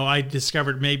 I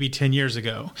discovered maybe 10 years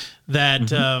ago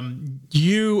that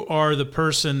you are the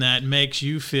person that makes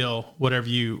you feel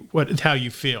how you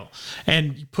feel,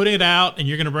 and putting it out, and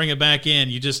you're going to bring it back in.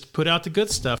 You just put out the good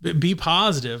stuff. Be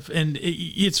positive, and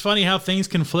it's funny how things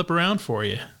can flip around for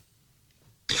you.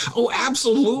 Oh,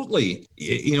 absolutely.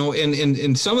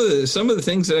 And some of the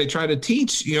things that I try to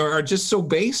teach, are just so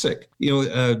basic.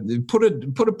 Put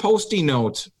a Post-it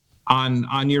note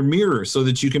on your mirror so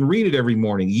that you can read it every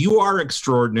morning. You are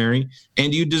extraordinary,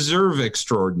 and you deserve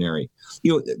extraordinary.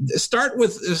 Start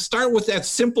with that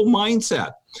simple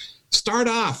mindset. Start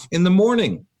off in the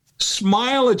morning.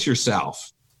 Smile at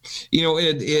yourself.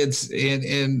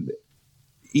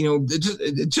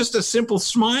 Just a simple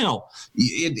smile.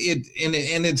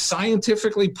 It's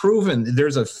scientifically proven.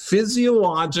 There's a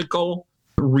physiological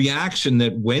reaction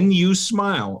that when you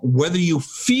smile, whether you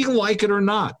feel like it or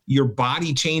not, your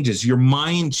body changes, your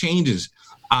mind changes,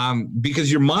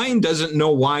 because your mind doesn't know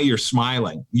why you're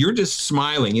smiling. You're just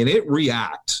smiling, and it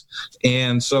reacts.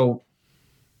 And so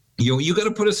you got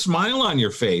to put a smile on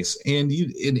your face, and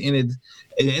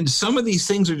some of these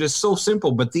things are just so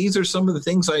simple, but these are some of the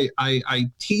things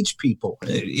I teach people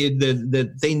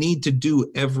that they need to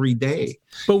do every day.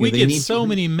 But we get so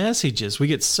many messages. We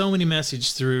get so many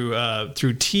messages through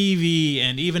TV,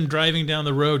 and even driving down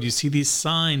the road, you see these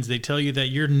signs. They tell you that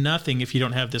you're nothing if you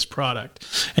don't have this product.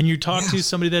 And you talk to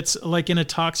somebody that's like in a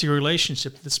toxic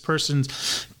relationship. This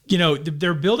person's,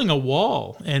 they're building a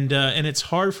wall, and it's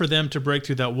hard for them to break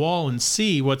through that wall and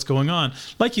see what's going on.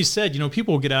 Like you said,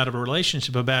 people will get out of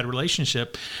a bad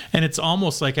relationship, and it's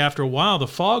almost like after a while the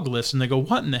fog lifts, and they go,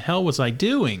 "What in the hell was I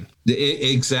doing?"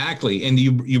 Exactly. And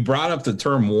you brought up the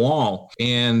term wall,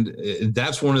 and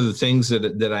that's one of the things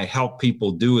that I help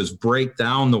people do is break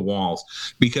down the walls.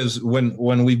 Because when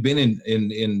we've been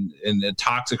in a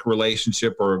toxic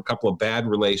relationship or a couple of bad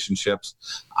relationships,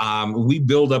 we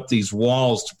build up these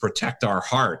walls to protect our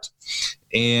heart.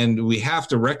 And we have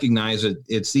to recognize that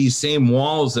it's these same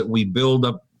walls that we build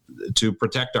up to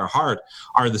protect our heart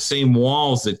are the same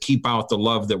walls that keep out the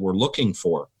love that we're looking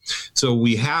for. So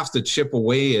we have to chip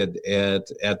away at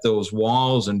those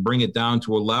walls and bring it down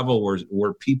to a level where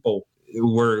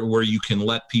you can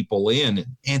let people in,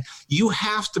 and you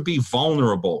have to be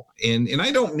vulnerable. And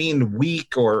I don't mean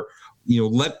weak or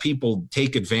let people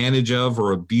take advantage of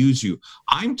or abuse you.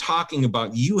 I'm talking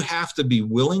about you have to be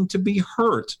willing to be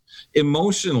hurt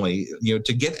emotionally,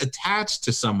 to get attached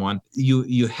to someone.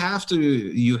 You have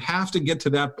to get to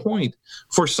that point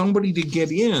for somebody to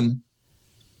get in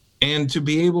and to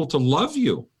be able to love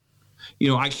you.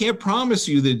 I can't promise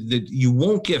you that you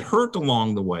won't get hurt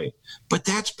along the way, but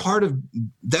that's part of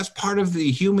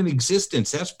the human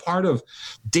existence. That's part of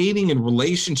dating and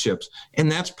relationships.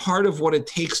 And that's part of what it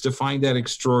takes to find that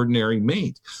extraordinary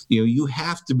mate. You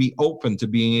have to be open to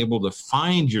being able to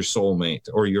find your soulmate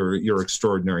or your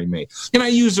extraordinary mate. And I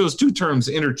use those two terms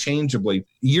interchangeably.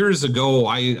 Years ago,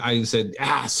 I said,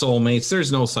 soulmates,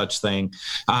 there's no such thing.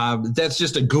 That's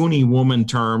just a Goonie woman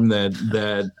term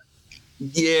that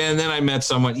yeah, and then I met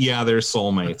someone. Yeah, they're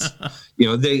soulmates.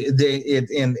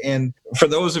 And for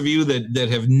those of you that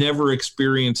have never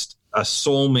experienced a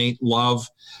soulmate love,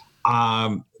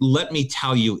 let me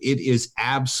tell you, it is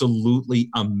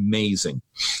absolutely amazing.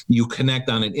 You connect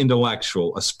on an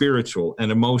intellectual, a spiritual,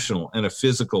 an emotional, and a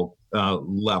physical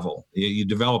level. You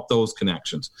develop those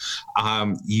connections.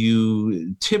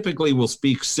 You typically will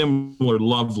speak similar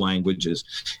love languages,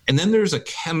 and then there's a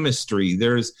chemistry.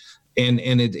 And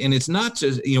it's not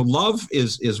just, love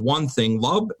is one thing.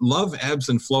 Love ebbs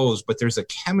and flows, but there's a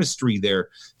chemistry there.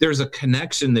 There's a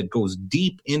connection that goes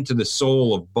deep into the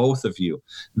soul of both of you,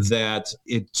 that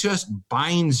it just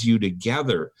binds you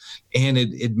together, and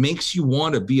it makes you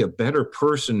want to be a better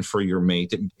person for your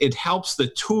mate. It helps the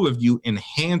two of you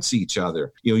enhance each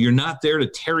other. You're not there to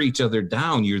tear each other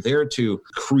down. You're there to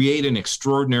create an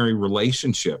extraordinary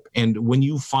relationship. And when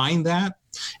you find that,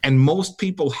 and most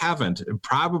people haven't,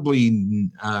 probably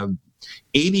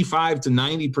 85 to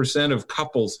 90% of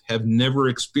couples have never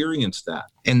experienced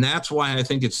that. And that's why I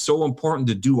think it's so important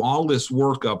to do all this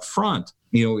work up front.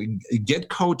 Get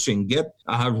coaching,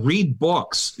 read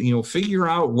books, figure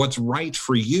out what's right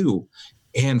for you,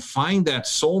 and find that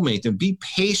soulmate, and be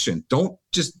patient. Don't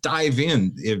just dive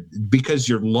in because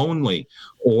you're lonely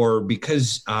or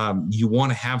because you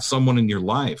want to have someone in your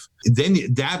life.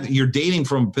 Then that you're dating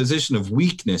from a position of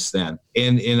weakness then.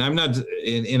 And I'm not,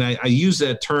 and I use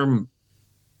that term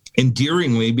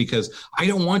endearingly because I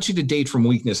don't want you to date from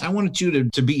weakness. I want you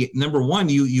to be, number one,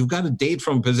 you've got to date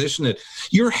from a position that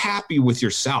you're happy with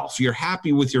yourself. You're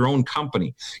happy with your own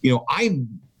company.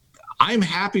 I'm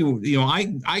happy,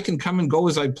 I can come and go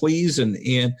as I please,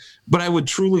 but I would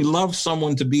truly love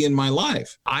someone to be in my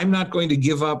life. I'm not going to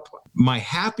give up my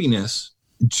happiness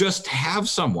just to have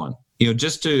someone,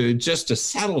 just to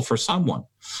settle for someone.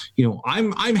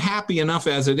 I'm happy enough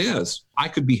as it is. I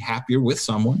could be happier with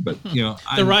someone, but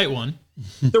the right one.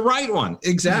 The right one,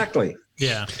 exactly.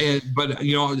 Yeah. But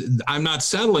I'm not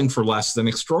settling for less than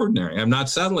extraordinary. I'm not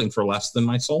settling for less than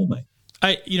my soulmate.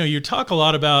 You talk a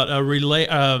lot about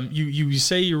you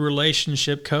say you're a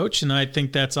relationship coach, and I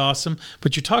think that's awesome.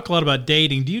 But you talk a lot about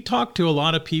dating. Do you talk to a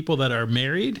lot of people that are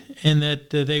married and that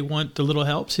they want a little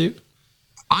help too?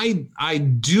 I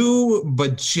do,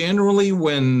 but generally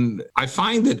when I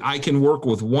find that I can work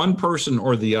with one person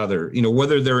or the other,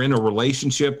 whether they're in a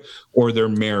relationship or they're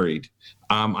married,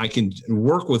 I can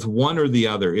work with one or the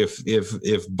other.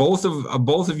 If both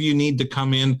of you need to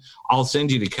come in, I'll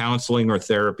send you to counseling or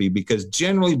therapy, because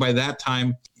generally by that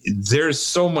time there's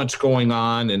so much going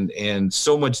on and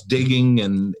so much digging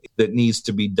and that needs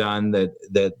to be done that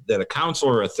a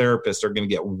counselor or a therapist are going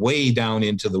to get way down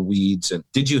into the weeds. And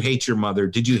did you hate your mother?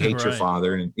 Did you hate your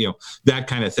father? And that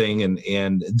kind of thing.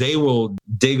 And they will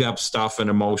dig up stuff and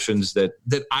emotions that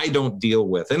I don't deal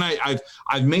with. And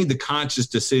I've made the conscious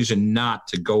decision not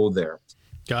to go there.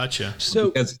 Gotcha.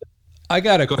 So I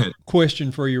got a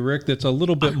question for you, Rick, that's a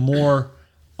little bit more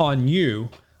on you.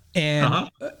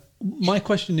 And my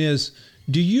question is,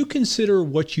 do you consider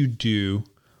what you do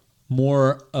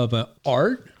more of an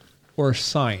art or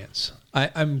science?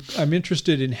 I'm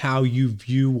interested in how you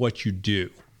view what you do.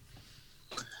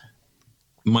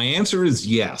 My answer is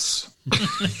yes.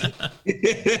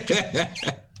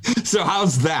 So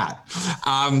how's that?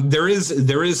 There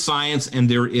is science and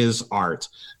there is art.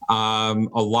 A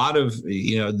lot of,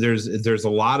 there's a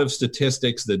lot of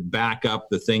statistics that back up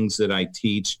the things that I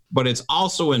teach, but it's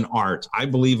also an art. I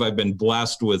believe I've been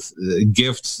blessed with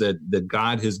gifts that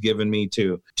God has given me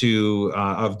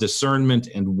of discernment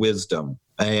and wisdom.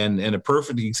 And a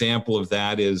perfect example of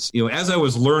that is, as I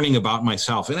was learning about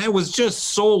myself, and I was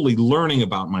just solely learning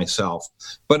about myself,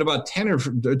 but about 10 or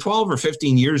 12 or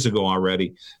 15 years ago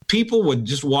already, people would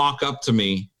just walk up to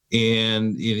me.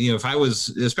 And,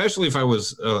 especially if I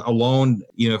was alone,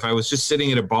 if I was just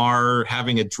sitting at a bar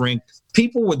having a drink,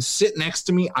 people would sit next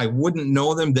to me. I wouldn't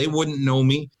know them. They wouldn't know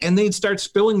me. And they'd start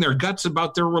spilling their guts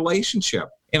about their relationship.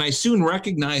 And I soon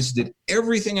recognized that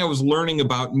everything I was learning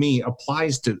about me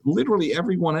applies to literally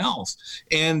everyone else.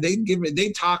 And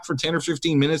they'd talk for 10 or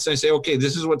 15 minutes. And I say, okay,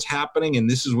 this is what's happening and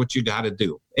this is what you got to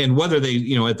do. And whether they,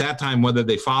 at that time, whether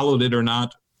they followed it or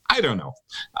not, I don't know.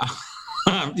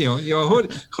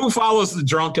 Who follows the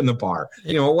drunk in the bar?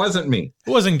 It wasn't me. It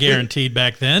wasn't guaranteed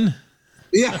back then.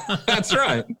 Yeah, that's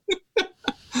right.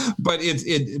 But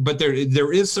but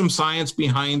there is some science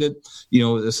behind it.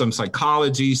 Some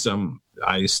psychology.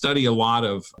 I study a lot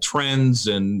of trends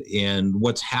and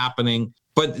what's happening.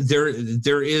 But there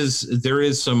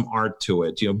is some art to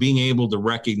it. Being able to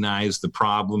recognize the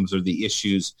problems or the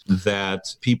issues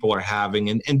that people are having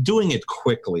and doing it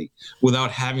quickly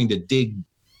without having to dig.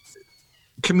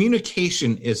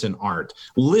 Communication is an art.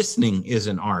 Listening is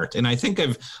an art. And I think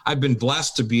I've been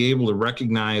blessed to be able to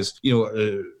recognize,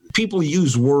 people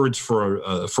use words for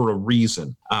a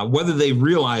reason, whether they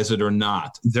realize it or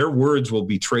not. Their words will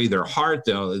betray their heart,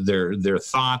 their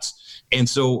thoughts. And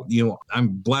so, I'm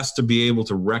blessed to be able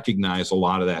to recognize a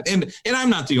lot of that. And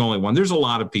I'm not the only one. There's a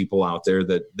lot of people out there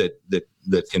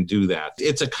that can do that.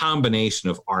 It's a combination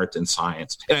of art and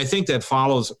science. And I think that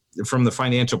follows from the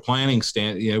financial planning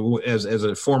stand, as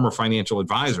a former financial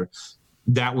advisor,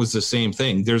 that was the same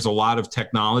thing. There's a lot of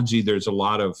technology. There's a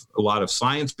lot of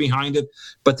science behind it,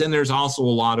 but then there's also a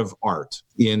lot of art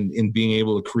in being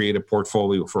able to create a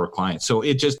portfolio for a client. So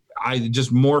I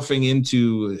just morphing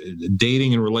into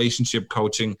dating and relationship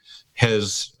coaching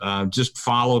has just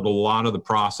followed a lot of the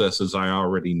processes I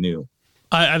already knew.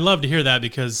 I love to hear that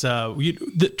because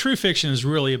the true fiction is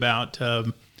really about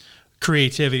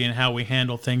creativity and how we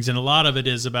handle things, and a lot of it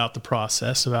is about the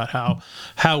process, about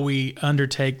how we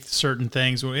undertake certain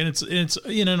things, and it's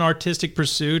in an artistic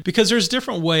pursuit because there's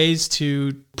different ways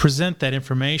to present that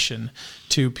information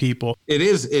to people. It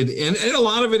is, and a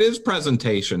lot of it is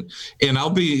presentation, and I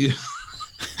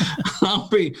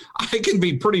can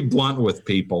be pretty blunt with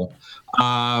people.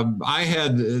 I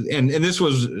had, and this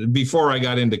was before I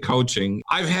got into coaching,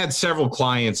 I've had several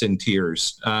clients in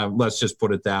tears. Let's just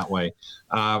put it that way.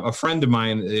 A friend of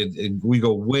mine, we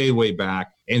go way, way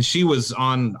back, and she was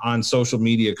on social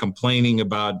media complaining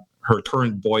about her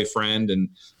current boyfriend and,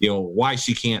 why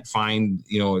she can't find,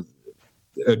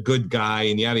 a good guy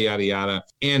and yada, yada, yada.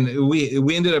 And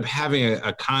we ended up having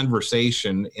a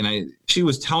conversation, and she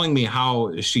was telling me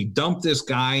how she dumped this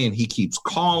guy and he keeps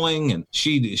calling, and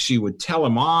she would tell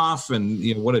him off and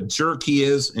what a jerk he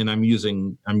is. And I'm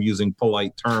using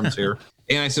polite terms here.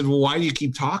 And I said, well, why do you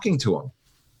keep talking to him?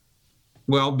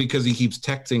 Well, because he keeps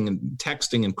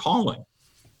texting and calling.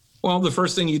 Well, the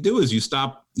first thing you do is you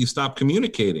stop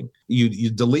communicating.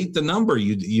 You delete the number.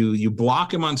 You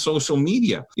block him on social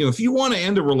media. If you want to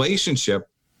end a relationship,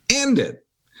 end it.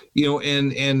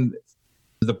 And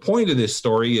the point of this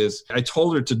story is I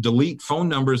told her to delete phone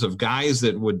numbers of guys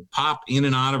that would pop in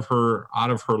and out of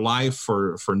her life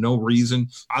for no reason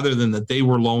other than that they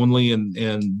were lonely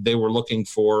and they were looking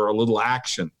for a little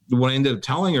action. What I ended up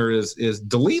telling her is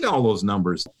delete all those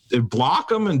numbers, block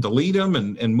them and delete them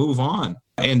and move on.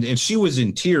 And she was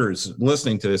in tears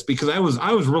listening to this because I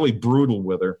was really brutal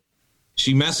with her.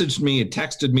 She messaged me and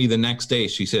texted me the next day.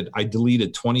 She said, I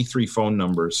deleted 23 phone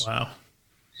numbers. Wow.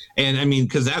 And I mean,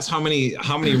 because that's how many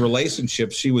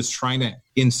relationships she was trying to,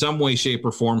 in some way, shape,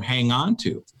 or form, hang on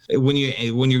to. When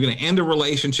you're going to end a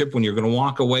relationship, when you're going to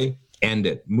walk away, end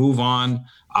it, move on,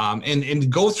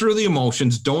 and go through the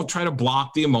emotions. Don't try to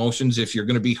block the emotions. If you're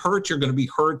going to be hurt, you're going to be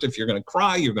hurt. If you're going to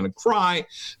cry, you're going to cry.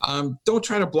 Don't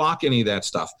try to block any of that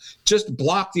stuff. Just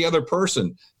block the other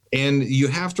person. And you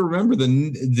have to remember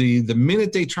the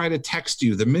minute they try to text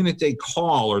you, the minute they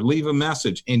call or leave a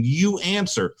message and you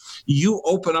answer, you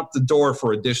open up the door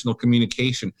for additional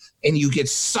communication and you get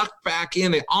sucked back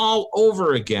in it all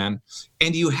over again.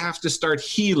 And you have to start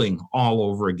healing all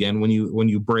over again when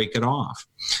you break it off.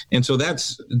 And so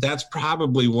that's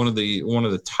probably one of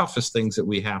the toughest things that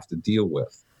we have to deal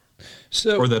with.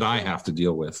 Or that I have to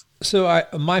deal with. So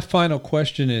my final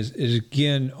question is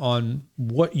again on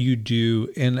what you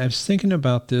do, and I was thinking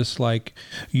about this. Like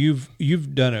you've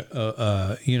done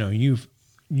you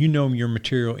know your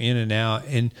material in and out,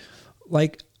 and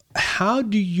like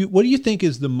what do you think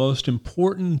is the most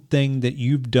important thing that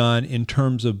you've done in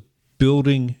terms of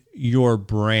building your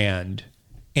brand?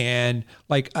 And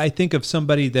like I think of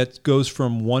somebody that goes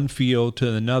from one field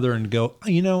to another and go,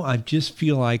 I just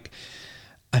feel like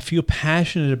I feel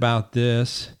passionate about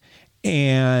this,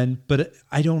 but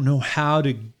I don't know how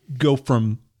to go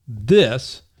from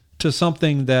this to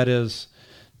something that is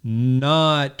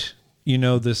not,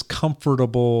 this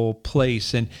comfortable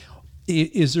place. And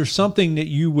is there something that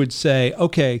you would say,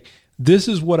 okay, this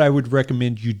is what I would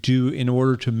recommend you do in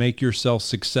order to make yourself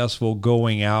successful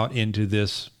going out into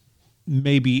this,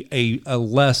 maybe a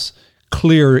less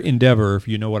clear endeavor, if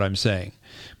you know what I'm saying?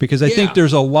 Because I think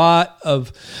there's a lot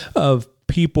of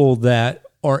people that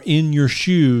are in your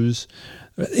shoes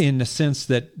in the sense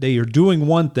that they are doing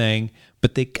one thing,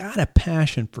 but they got a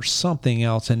passion for something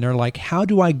else. And they're like, how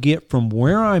do I get from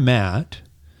where I'm at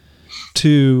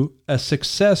to a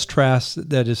success track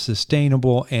that is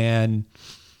sustainable and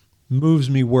moves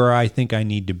me where I think I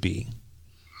need to be?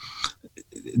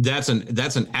 That's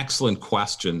an excellent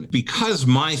question. Because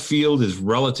my field is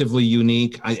relatively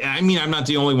unique. I mean, I'm not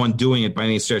the only one doing it by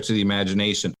any stretch of the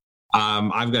imagination.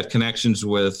 I've got connections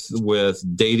with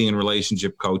dating and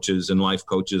relationship coaches and life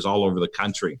coaches all over the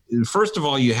country. First of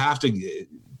all, you have to,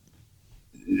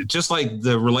 just like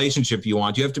the relationship you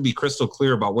want, you have to be crystal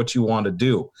clear about what you want to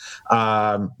do.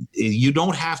 You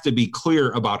don't have to be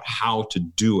clear about how to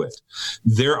do it.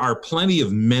 There are plenty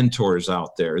of mentors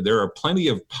out there. There are plenty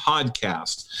of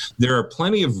podcasts. There are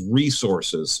plenty of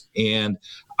resources. And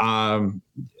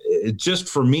just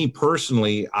for me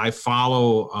personally, I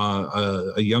follow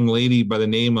a young lady by the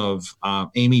name of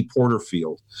Amy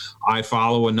Porterfield. I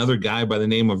follow another guy by the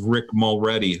name of Rick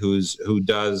Mulready, who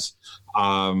does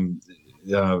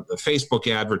Facebook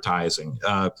advertising.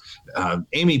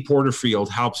 Amy Porterfield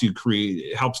helps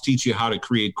teach you how to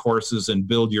create courses and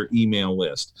build your email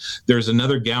list. There's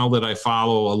another gal that I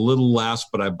follow a little less,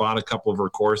 but I bought a couple of her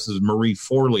courses, Marie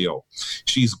Forleo.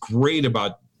 She's great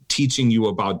about teaching you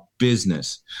about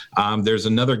business. There's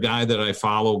another guy that I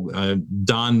follow,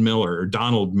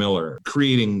 Donald Miller,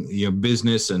 creating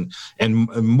business and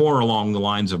more along the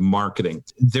lines of marketing.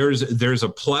 There's a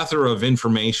plethora of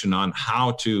information on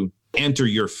how to enter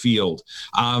your field.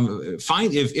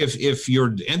 Find if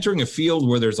you're entering a field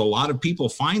where there's a lot of people,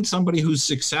 find somebody who's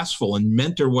successful and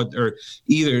mentor or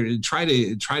either try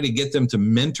to get them to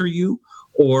mentor you,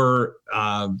 or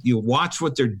you watch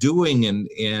what they're doing,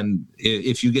 and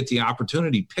if you get the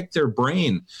opportunity, pick their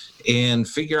brain and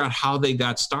figure out how they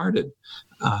got started.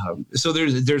 So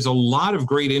there's a lot of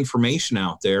great information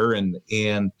out there, and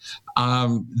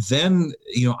then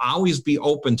always be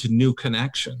open to new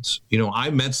connections. I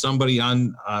met somebody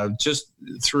on just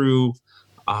through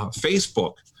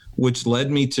Facebook, which led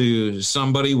me to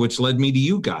somebody, which led me to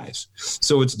you guys.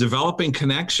 So it's developing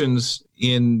connections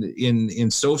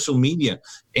in social media,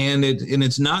 and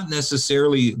it's not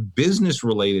necessarily business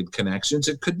related connections.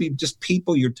 It could be just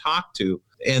people you talk to,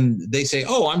 and they say,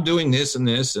 "Oh, I'm doing this and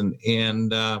this,"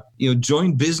 and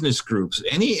join business groups.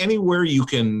 Anywhere you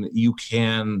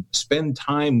can spend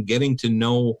time getting to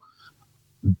know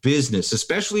business,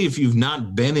 especially if you've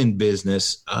not been in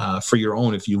business for your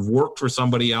own, if you've worked for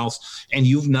somebody else and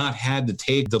you've not had to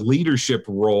take the leadership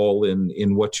role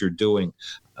in what you're doing.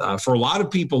 For a lot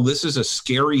of people, this is a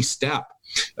scary step.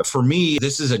 For me,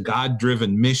 this is a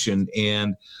God-driven mission.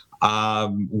 And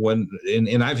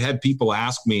I've had people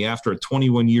ask me after a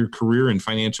 21-year career in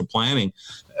financial planning,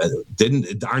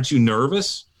 aren't you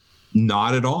nervous?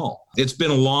 Not at all. It's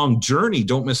been a long journey.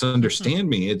 Don't misunderstand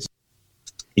me. It's,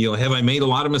 have I made a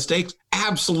lot of mistakes?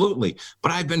 Absolutely.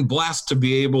 But I've been blessed to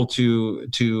be able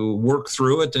to work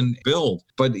through it and build.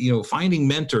 But, finding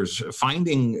mentors, and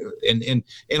a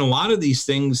lot of these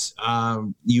things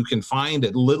you can find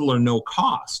at little or no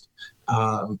cost.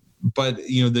 But,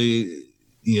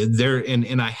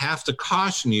 and I have to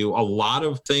caution you, a lot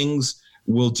of things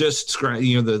will just scratch,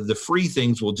 the free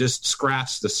things will just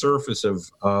scratch the surface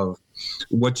of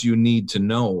what you need to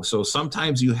know. So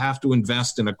sometimes you have to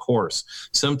invest in a course.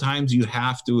 Sometimes you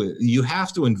have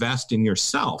to invest in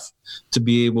yourself to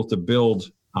be able to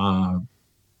build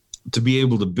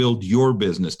your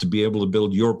business, to be able to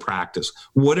build your practice,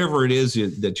 whatever it is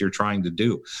that you're trying to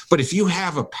do. But if you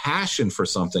have a passion for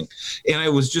something, and I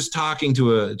was just talking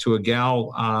to a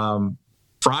gal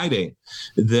Friday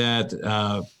that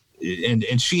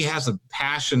and she has a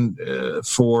passion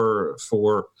for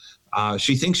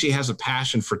she thinks she has a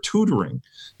passion for tutoring,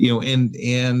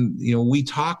 and we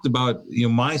talked about,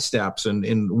 my steps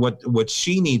and what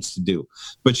she needs to do,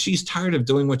 but she's tired of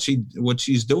doing what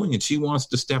she's doing, and she wants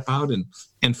to step out and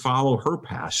follow her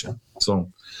passion.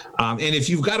 So, and if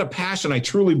you've got a passion, I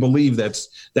truly believe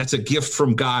that's a gift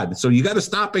from God. So you got to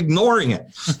stop ignoring it.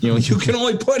 You can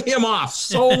only put him off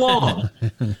so long.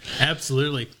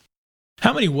 Absolutely.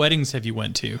 How many weddings have you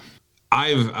went to?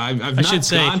 I've I not should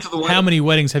say, gone to the wedding. How many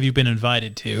weddings have you been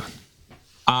invited to?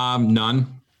 None.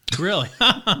 Really?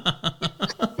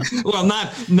 Well,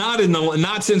 not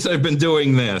since I've been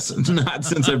doing this. Not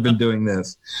since I've been doing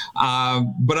this.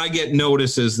 But I get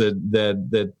notices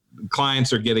that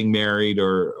clients are getting married,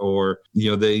 or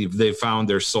they found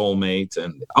their soulmate,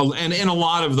 and a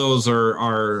lot of those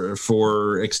are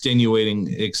for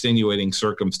extenuating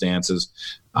circumstances.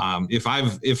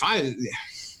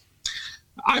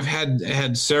 I've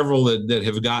had several that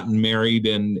have gotten married,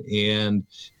 and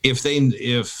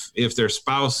if their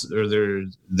spouse or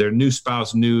their new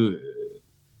spouse knew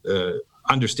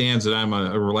understands that I'm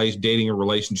dating a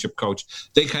relationship coach,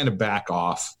 they kind of back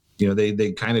off.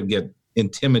 They kind of get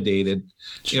intimidated.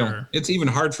 Sure. It's even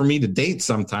hard for me to date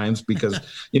sometimes because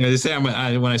they say when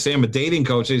I say I'm a dating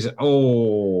coach, they say,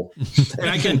 oh, and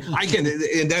I can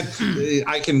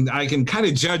kind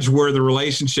of judge where the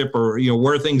relationship or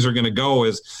where things are going to go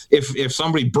is if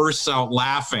somebody bursts out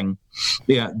laughing,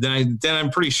 then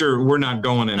I'm pretty sure we're not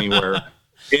going anywhere.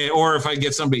 Or if I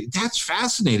get somebody, that's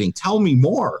fascinating, tell me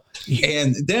more.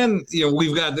 And then,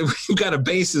 we've got a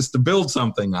basis to build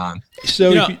something on.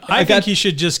 So I think you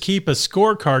should just keep a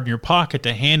scorecard in your pocket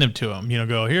to hand them to them.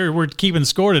 Go, here, we're keeping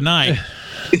score tonight.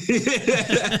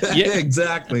 Yeah,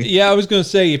 exactly. Yeah, I was going to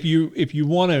say, if you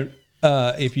want to,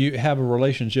 if you have a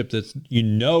relationship that's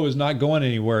is not going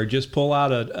anywhere, just pull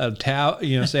out a tab.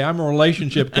 Say I'm a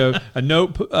relationship coach, a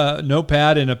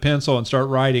notepad and a pencil, and start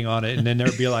writing on it, and then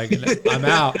they'll be like, I'm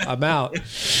out.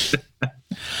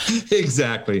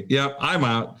 Exactly. Yep, I'm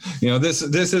out. This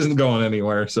isn't going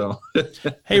anywhere. So,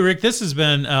 hey, Rick, this has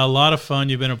been a lot of fun.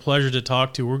 You've been a pleasure to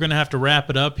talk to. We're going to have to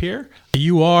wrap it up here.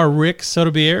 You are Rick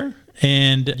Sotobier,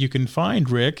 and you can find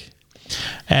Rick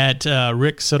at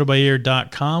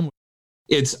ricksotobier.com.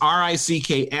 It's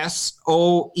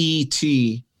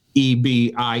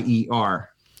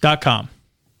RickSoetbeer.com.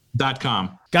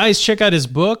 Guys, check out his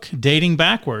book, Dating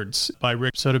Backwards, by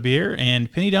Rick Sotobier and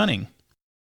Penny Dunning.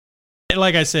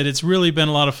 Like I said, it's really been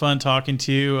a lot of fun talking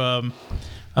to you.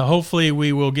 Hopefully,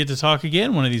 we will get to talk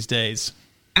again one of these days.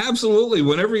 Absolutely.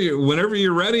 Whenever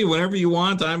you're ready, whenever you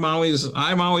want, I'm always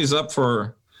up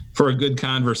for a good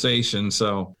conversation.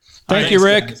 So, thank you,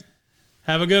 Rick. Guys.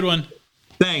 Have a good one.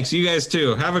 Thanks. You guys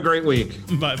too. Have a great week.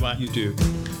 Bye-bye. You too.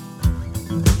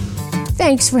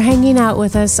 Thanks for hanging out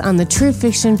with us on the True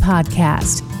Fiction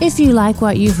Podcast. If you like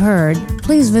what you've heard,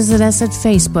 please visit us at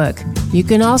Facebook. You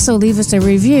can also leave us a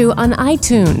review on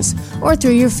iTunes or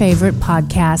through your favorite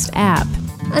podcast app.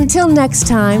 Until next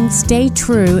time, stay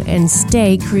true and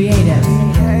stay creative.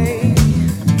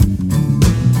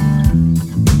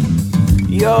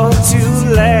 You're too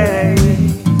late.